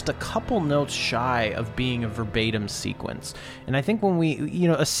are just a couple notes shy of being a verbatim sequence. And I think when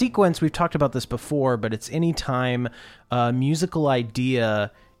a sequence, we've talked about this before, but it's any time a musical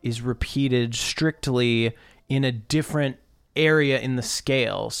idea is repeated strictly in a different area in the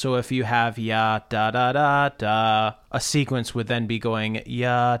scale. So if you have ya da da da da, a sequence would then be going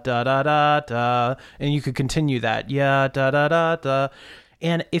ya da da da da, and you could continue that ya da da da da.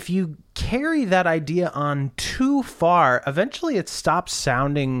 And if you carry that idea on too far, eventually it stops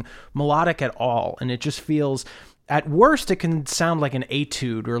sounding melodic at all, and it just feels, at worst, it can sound like an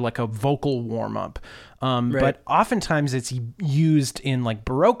etude or like a vocal warm-up. Right. But oftentimes it's used in like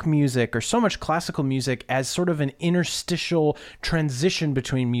Baroque music or so much classical music as sort of an interstitial transition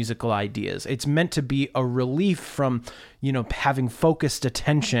between musical ideas. It's meant to be a relief from, having focused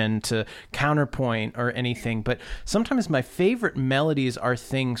attention to counterpoint or anything. But sometimes my favorite melodies are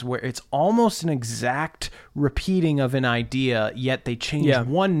things where it's almost an exact repeating of an idea, yet they change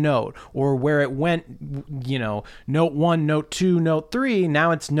one note, or where it went, note 1, note 2, note 3,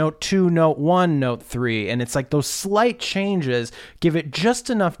 now it's note 2, note 1, note 3. And it's like those slight changes give it just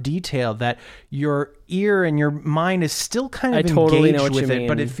enough detail that your ear and your mind is still kind of engaged with it,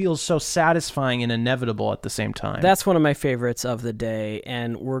 but it feels so satisfying and inevitable at the same time. That's one of my favorites of the day,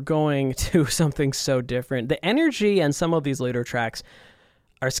 and we're going to something so different. The energy on some of these later tracks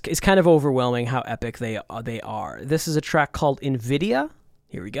is kind of overwhelming how epic they are. This is a track called Invidia.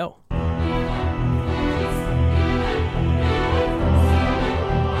 Here we go.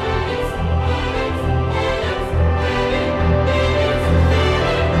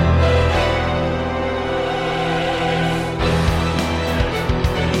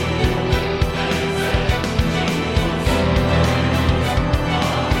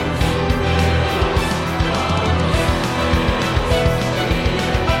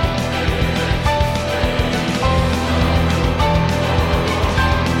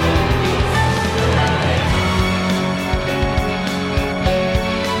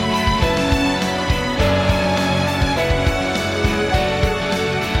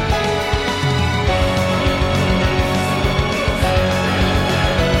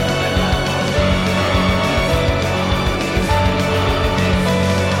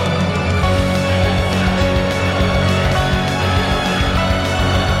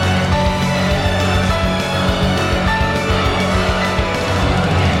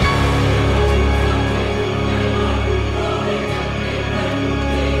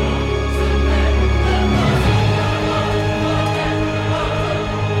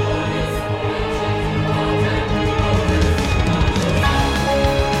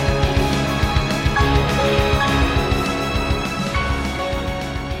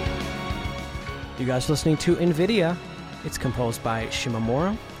 Listening to Invidia. It's composed by Shimomura.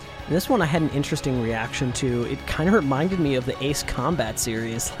 And this one I had an interesting reaction to. It kind of reminded me of the Ace Combat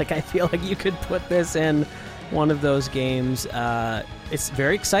series. Like, I feel like you could put this in one of those games. It's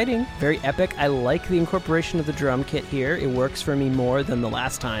very exciting, very epic. I like the incorporation of the drum kit here. It works for me more than the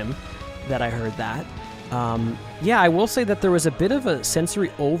last time that I heard that. I will say that there was a bit of a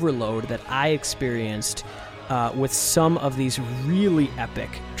sensory overload that I experienced with some of these really epic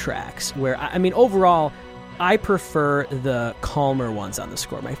tracks, where, overall, I prefer the calmer ones on the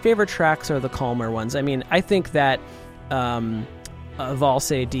score. My favorite tracks are the calmer ones. I think that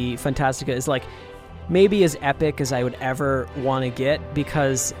Valse di Fantastica is like maybe as epic as I would ever want to get,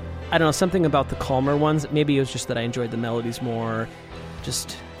 because, I don't know, something about the calmer ones, maybe it was just that I enjoyed the melodies more,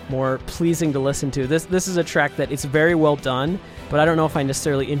 just more pleasing to listen to. This is a track that it's very well done, but I don't know if I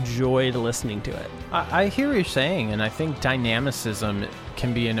necessarily enjoyed listening to it. I hear what you're saying, and I think dynamicism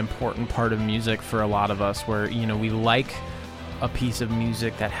can be an important part of music for a lot of us, where, we like a piece of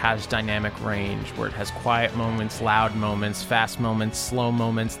music that has dynamic range, where it has quiet moments, loud moments, fast moments, slow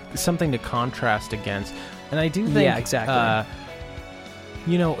moments, something to contrast against. And I do think, yeah, exactly.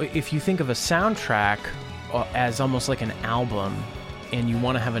 If you think of a soundtrack as almost like an album, and you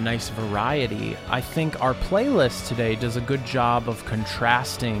want to have a nice variety, I think our playlist today does a good job of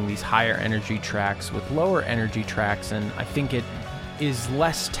contrasting these higher energy tracks with lower energy tracks, and I think it is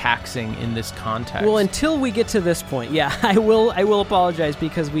less taxing in this context. Well, until we get to this point, yeah, I will apologize,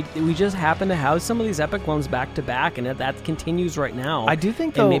 because we just happen to have some of these epic ones back to back, and that continues right now. I do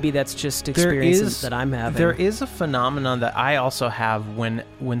think, and maybe that's just experiences that I'm having. There is a phenomenon that I also have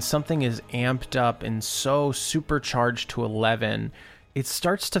when something is amped up and so supercharged to 11, it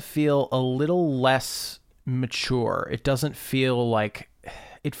starts to feel a little less mature. It doesn't feel like...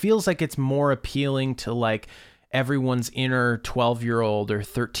 It feels like it's more appealing to, like, everyone's inner 12-year-old or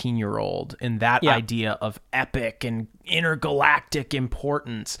 13-year-old, and that idea of epic and intergalactic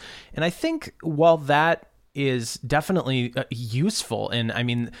importance. And I think while that is definitely useful, and I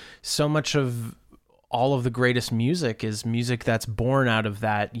mean, so much of all of the greatest music is music that's born out of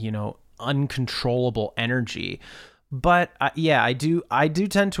that, uncontrollable energy. But I do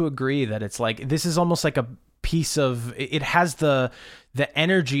tend to agree that it's like, this is almost like a piece of, it has the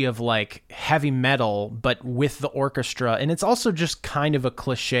energy of like heavy metal, but with the orchestra. And it's also just kind of a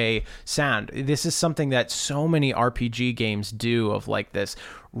cliche sound. This is something that so many RPG games do, of like this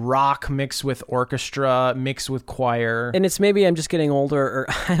rock mixed with orchestra, mixed with choir. And it's maybe I'm just getting older, or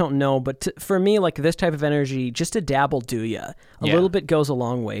I don't know, but for me, like this type of energy, just a dabble do ya. A little bit goes a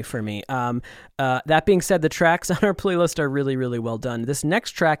long way for me. That being said, the tracks on our playlist are really, really well done. This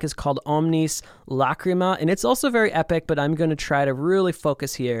next track is called Omnis Lacrima, and it's also very epic, but I'm going to try to really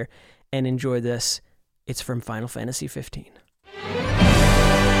focus here and enjoy this. It's from Final Fantasy 15.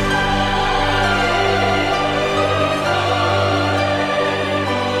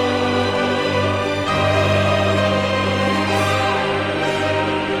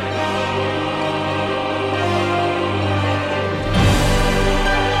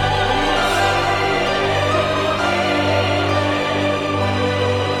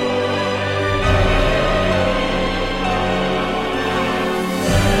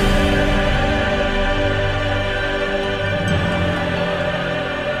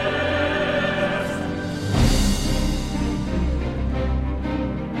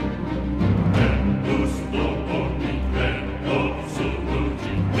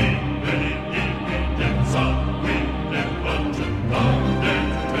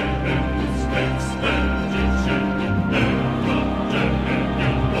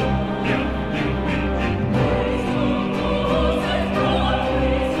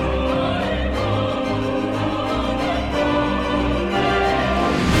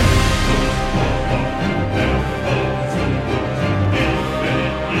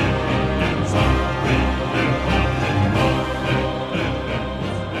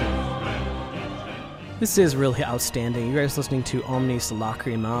 This is really outstanding. You guys listening to Omnis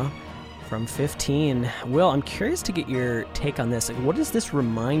Lacrima from 15. Will, I'm curious to get your take on this. Like, what does this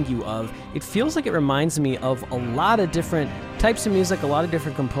remind you of? It feels like it reminds me of a lot of different types of music, a lot of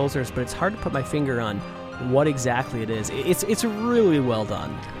different composers, but it's hard to put my finger on what exactly it is. It's really well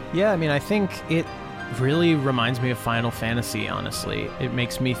done. Yeah, I mean, I think it really reminds me of Final Fantasy, honestly. It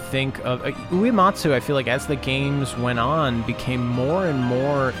makes me think of... Uematsu, I feel like, as the games went on, became more and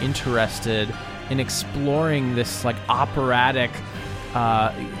more interested in exploring this like operatic,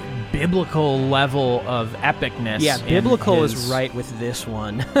 biblical level of epicness. Yeah, biblical is right with this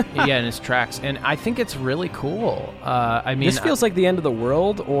one. Yeah, in his tracks, and I think it's really cool. I mean, this feels like the end of the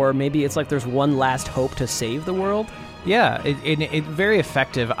world, or maybe it's like there's one last hope to save the world. Yeah, it's very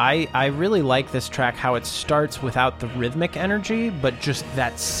effective. I really like this track, how it starts without the rhythmic energy, but just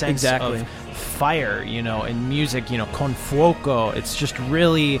that sense of fire, and music, con fuoco. It's just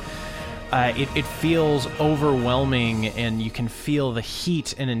really... It feels overwhelming, and you can feel the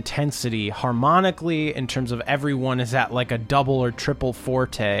heat and intensity harmonically in terms of everyone is at like a double or triple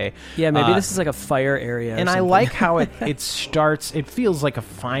forte. Yeah, maybe this is like a fire area. And I like how it starts. It feels like a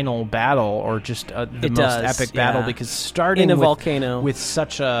final battle, or just the most epic battle, because starting in a volcano with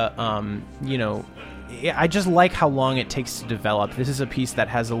such a I just like how long it takes to develop. This is a piece that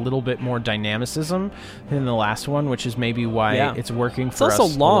has a little bit more dynamicism than the last one, which is maybe why it's working for us. It's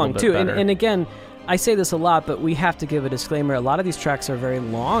also long, too. Better. And again, I say this a lot, but we have to give a disclaimer. A lot of these tracks are very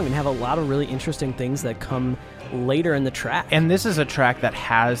long and have a lot of really interesting things that come later in the track. And this is a track that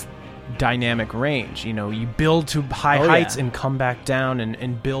has dynamic range. You build to high heights and come back down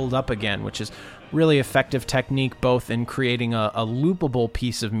and build up again, which is really effective technique, both in creating a loopable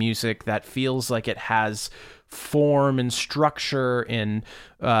piece of music that feels like it has form and structure and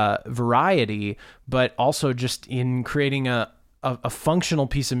variety, but also just in creating a functional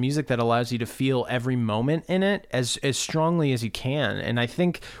piece of music that allows you to feel every moment in it as strongly as you can. And I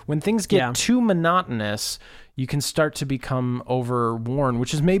think when things get too monotonous, you can start to become overworn,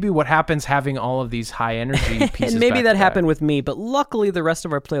 which is maybe what happens having all of these high energy pieces. And maybe that happened with me, but luckily the rest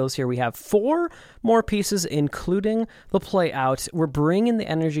of our playlist here, we have 4 more pieces, including the play out. We're bringing the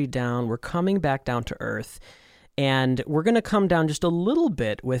energy down. We're coming back down to earth. And we're going to come down just a little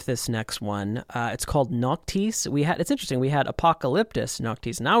bit with this next one. It's called Noctis. It's interesting. We had Apocalyptus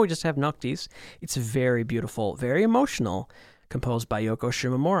Noctis. Now we just have Noctis. It's very beautiful, very emotional, composed by Yoko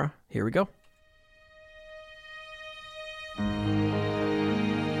Shimomura. Here we go.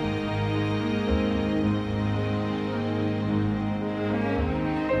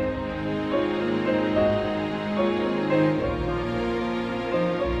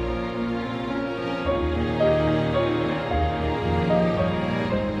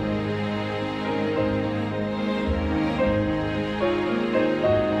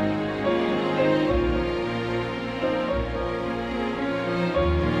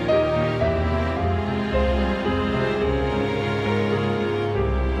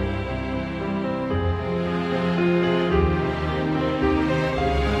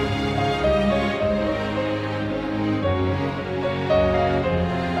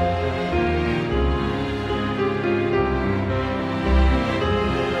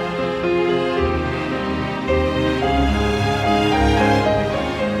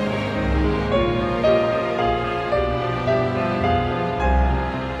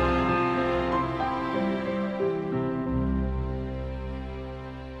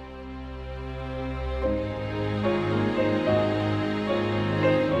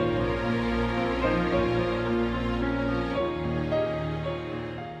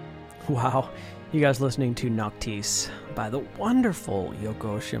 Wow, you guys listening to Noctis by the wonderful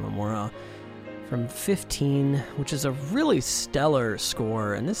Yoko Shimomura from 15, which is a really stellar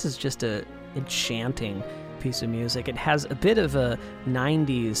score, and this is just a enchanting piece of music. It has a bit of a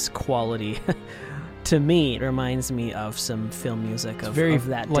 90s quality. To me, it reminds me of some film music of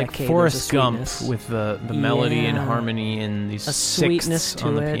that like decade. Forrest Gump with the melody and harmony and these a sweetness to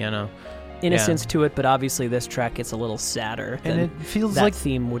on the it. piano. Innocence to it, but obviously this track gets a little sadder than it feels that like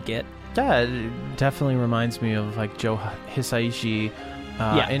theme would get. Yeah, it definitely reminds me of like Joe Hisaishi.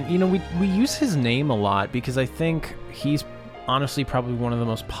 And, you know, we use his name a lot because I think he's honestly probably one of the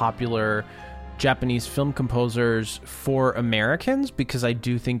most popular Japanese film composers for Americans, because I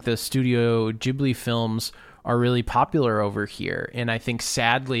do think the Studio Ghibli films are really popular over here. And I think,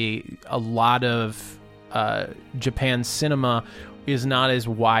 sadly, a lot of Japan's cinema is not as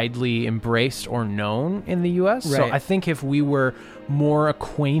widely embraced or known in the U.S. Right. So I think if we were more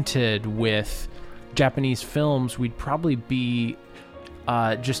acquainted with Japanese films, we'd probably be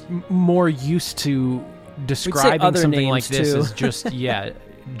just more used to describing something like this as just,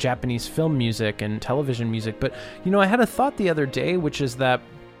 Japanese film music and television music. But, you know, I had a thought the other day, which is that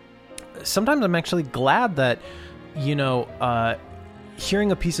sometimes I'm actually glad that, you know,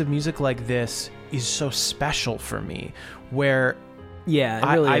 hearing a piece of music like this is so special for me, where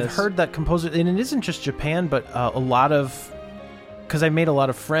I've heard that composers, and it isn't just Japan, but a lot of, because I made a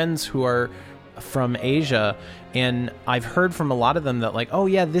lot of friends who are from Asia, and I've heard from a lot of them that, like, oh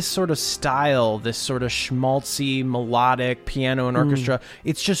yeah, this sort of style, this sort of schmaltzy melodic piano and orchestra,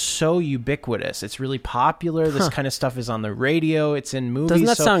 it's just so ubiquitous. It's really popular. This kind of stuff is on the radio. It's in movies. Doesn't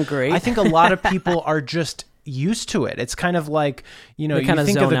that sound great? I think a lot of people are just used to it. It's kind of like, you know, you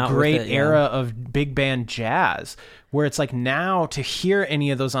think of the great era of big band jazz, where it's like now to hear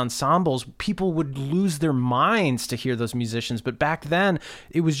any of those ensembles, people would lose their minds to hear those musicians. But back then,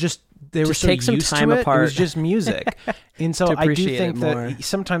 it was just, they were so used to it. It was just music. And so I do think that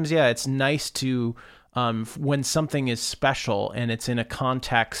sometimes, it's nice to, when something is special and it's in a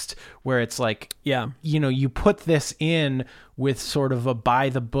context where it's like, you know, you put this in with sort of a by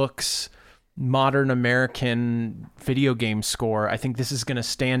the books modern American video game score, I think this is going to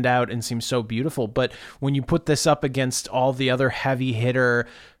stand out and seem so beautiful. But when you put this up against all the other heavy hitter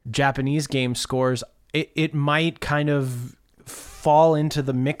Japanese game scores, it might kind of fall into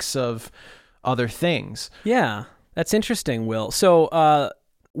the mix of other things. Yeah, that's interesting, Will. So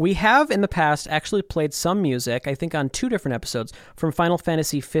we have in the past actually played some music, I think on 2 different episodes, from Final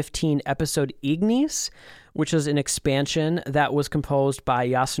Fantasy 15 episode Ignis, which is an expansion that was composed by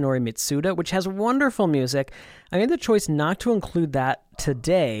Yasunori Mitsuda, which has wonderful music. I made the choice not to include that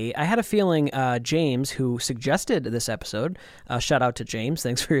today. I had a feeling James, who suggested this episode, shout out to James,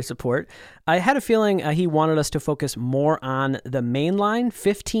 thanks for your support. I had a feeling he wanted us to focus more on the mainline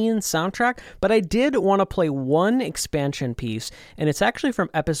 15 soundtrack, but I did want to play one expansion piece, and it's actually from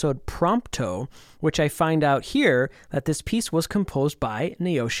episode Prompto, which I find out here that this piece was composed by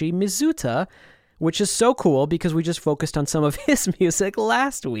Naoshi Mizuta, which is so cool because we just focused on some of his music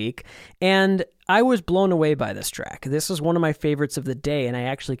last week, and I was blown away by this track. This is one of my favorites of the day, and I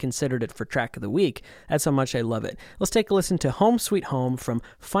actually considered it for track of the week. That's how much I love it. Let's take a listen to Home Sweet Home from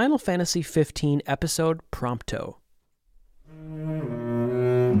Final Fantasy XV episode Prompto.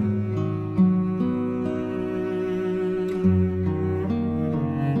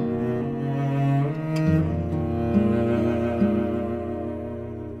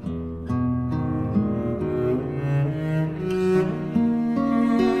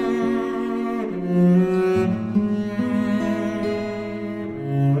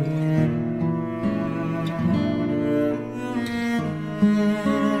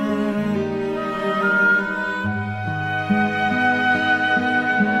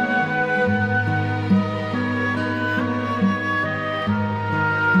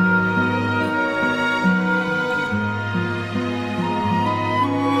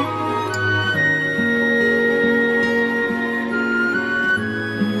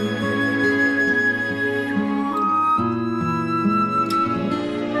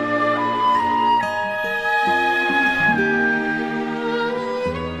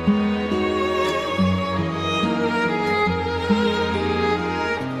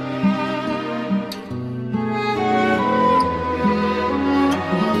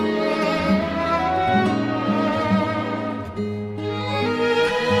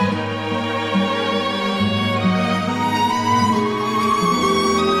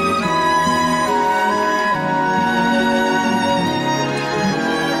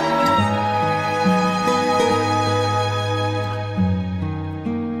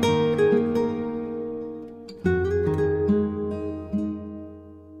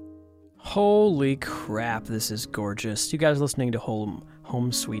 Holy crap, this is gorgeous. You guys are listening to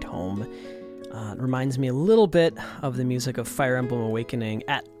Home Sweet Home. It reminds me a little bit of the music of Fire Emblem Awakening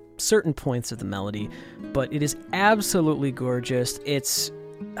at certain points of the melody, but it is absolutely gorgeous. It's,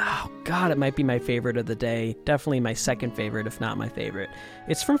 oh god, it might be my favorite of the day. Definitely my second favorite, if not my favorite.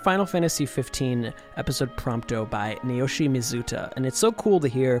 It's from Final Fantasy XV episode Prompto by Naoshi Mizuta, and it's so cool to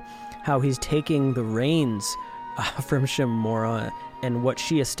hear how he's taking the reins from Shimomura and what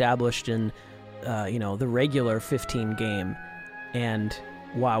she established in, the regular 15 game. And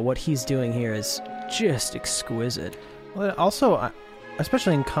wow, what he's doing here is just exquisite. Well, also,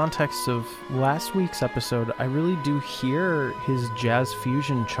 especially in context of last week's episode, I really do hear his jazz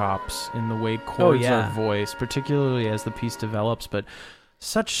fusion chops in the way chords are voiced, particularly as the piece develops, but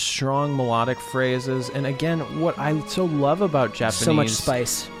such strong melodic phrases. And again, what I so love about Japanese so much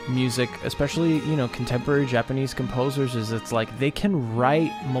spice music, especially contemporary Japanese composers, is it's like they can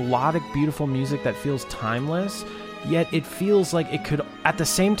write melodic, beautiful music that feels timeless, yet it feels like it could at the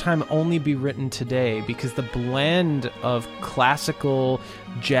same time only be written today, because the blend of classical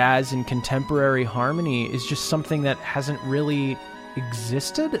jazz and contemporary harmony is just something that hasn't really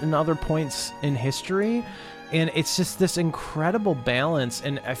existed in other points in history. And it's just this incredible balance.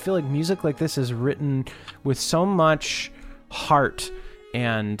 And I feel like music like this is written with so much heart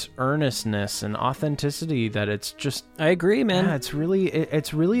and earnestness and authenticity that it's just... I agree, man. Yeah,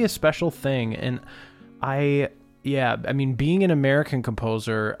 it's really a special thing. And being an American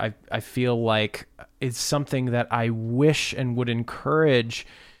composer, I feel like it's something that I wish and would encourage.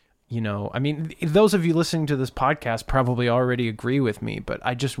 Those of you listening to this podcast probably already agree with me, but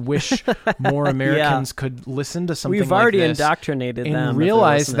I just wish more Americans could listen to something like this. We've already indoctrinated them. And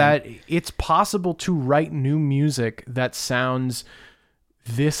realize that it's possible to write new music that sounds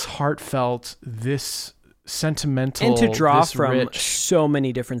this heartfelt, this sentimental, and to draw this from rich. So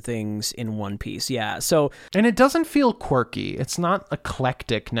many different things in one piece. Yeah. So, and it doesn't feel quirky. It's not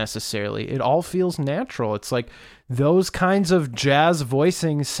eclectic necessarily. It all feels natural. It's like those kinds of jazz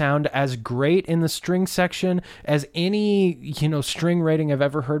voicings sound as great in the string section as any, string rating I've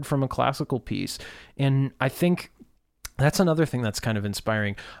ever heard from a classical piece. And I think that's another thing that's kind of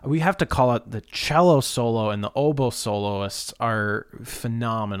inspiring. We have to call out the cello solo and the oboe soloists are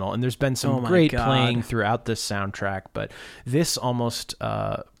phenomenal. And there's been some great playing throughout this soundtrack, but this almost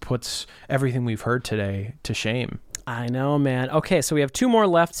puts everything we've heard today to shame. I know, man. Okay, so we have 2 more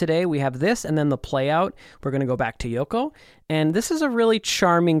left today. We have this and then the play out. We're going to go back to Yoko. And this is a really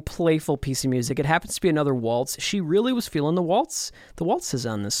charming, playful piece of music. It happens to be another waltz. She really was feeling the waltzes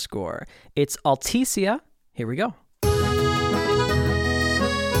on this score. It's Alticia. Here we go.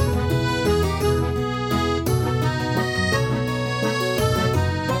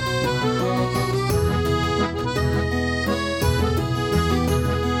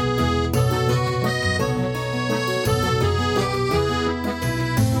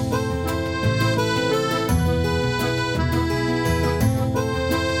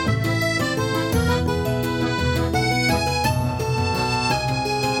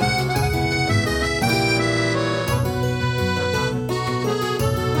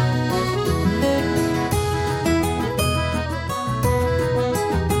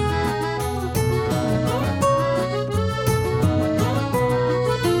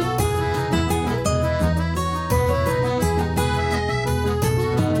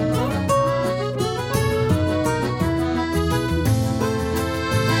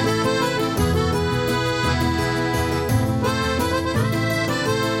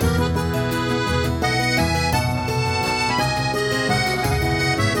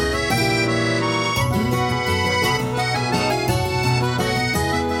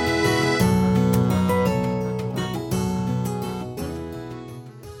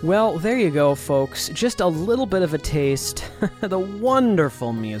 Well, there you go, folks. Just a little bit of a taste of the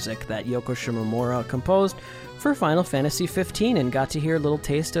wonderful music that Yoko Shimomura composed for Final Fantasy XV, and got to hear a little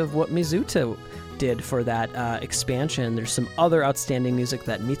taste of what Mizuta did for that expansion. There's some other outstanding music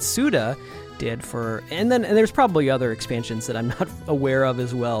that Mitsuda did for, and there's probably other expansions that I'm not aware of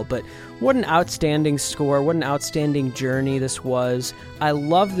as well, but what an outstanding score, what an outstanding journey this was. I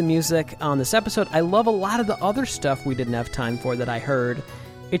love the music on this episode. I love a lot of the other stuff we didn't have time for that I heard.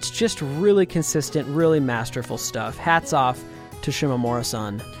 It's just really consistent, really masterful stuff. Hats off to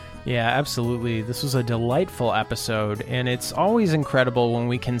Shimomura-san. Yeah, absolutely. This was a delightful episode, and it's always incredible when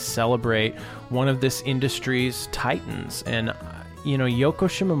we can celebrate one of this industry's titans. And, you know, Yoko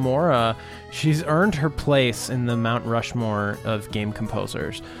Shimomura, she's earned her place in the Mount Rushmore of game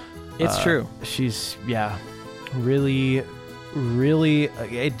composers. It's true. She's, really,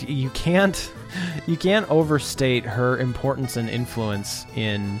 you can't overstate her importance and influence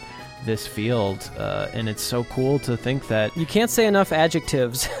in this field, and it's so cool to think that you can't say enough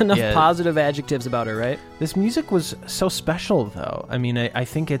adjectives, positive adjectives about her, right? This music was so special, though. I mean, I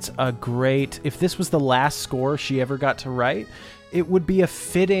think it's a great, if this was the last score she ever got to write, it would be a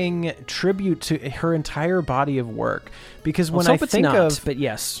fitting tribute to her entire body of work. Because when I think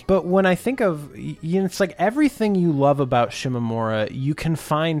but when I think of, it's like everything you love about Shimomura, you can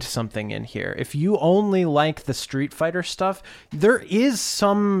find something in here. If you only like the Street Fighter stuff, there is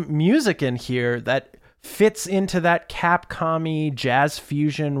some music in here that fits into that Capcom-y jazz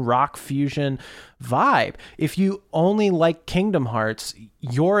fusion, rock fusion vibe. If you only like Kingdom Hearts,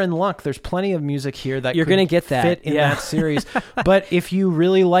 you're in luck. There's plenty of music here that you're going to get that fit in that series. But if you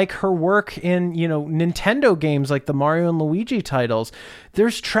really like her work in, Nintendo games like the Mario and Luigi titles,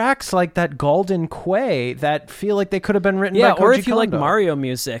 there's tracks like that Golden Quay that feel like they could have been written by Koji or if you Kondo. like Mario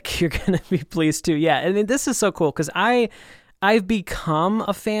music, you're going to be pleased too. Yeah, I mean, this is so cool because I've become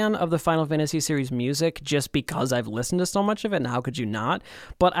a fan of the Final Fantasy series music just because I've listened to so much of it, and how could you not?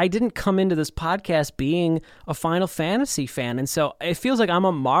 But I didn't come into this podcast being a Final Fantasy fan, and so it feels like I'm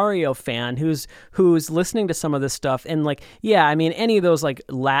a Mario fan who's listening to some of this stuff, and any of those like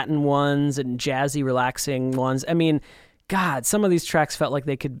Latin ones and jazzy, relaxing ones, I mean, God, some of these tracks felt like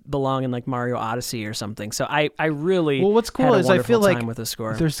they could belong in like Mario Odyssey or something. So I really what's cool is I feel like with the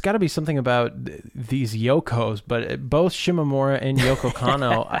score. There's got to be something about these Yokos, but both Shimomura and Yoko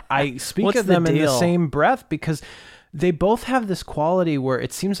Kanno, I speak of them in the same breath because they both have this quality where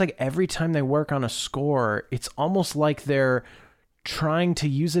it seems like every time they work on a score, it's almost like they're trying to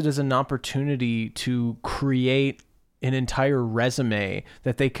use it as an opportunity to create an entire resume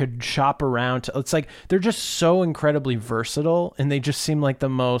that they could shop around to. It's like they're just so incredibly versatile, and they just seem like the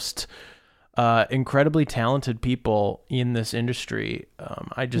most incredibly talented people in this industry.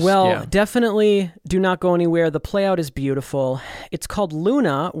 Definitely do not go anywhere. The playout is beautiful. It's called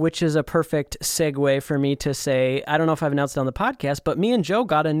Luna, which is a perfect segue for me to say, I don't know if I've announced it on the podcast, but me and Joe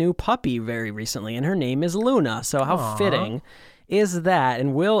got a new puppy very recently, and her name is Luna. So how fitting is that?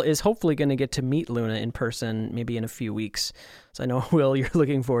 And Will is hopefully going to get to meet Luna in person maybe in a few weeks. So I know, Will, you're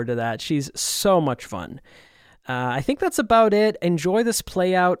looking forward to that. She's so much fun. I think that's about it. Enjoy this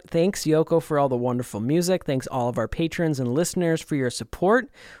play out. Thanks, Yoko, for all the wonderful music. Thanks all of our patrons and listeners for your support.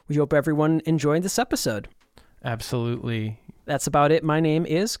 We hope everyone enjoyed this episode. Absolutely. That's about it. My name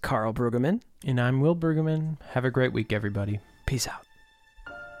is Carl Brueggemann. And I'm Will Brueggemann. Have a great week, everybody. Peace out.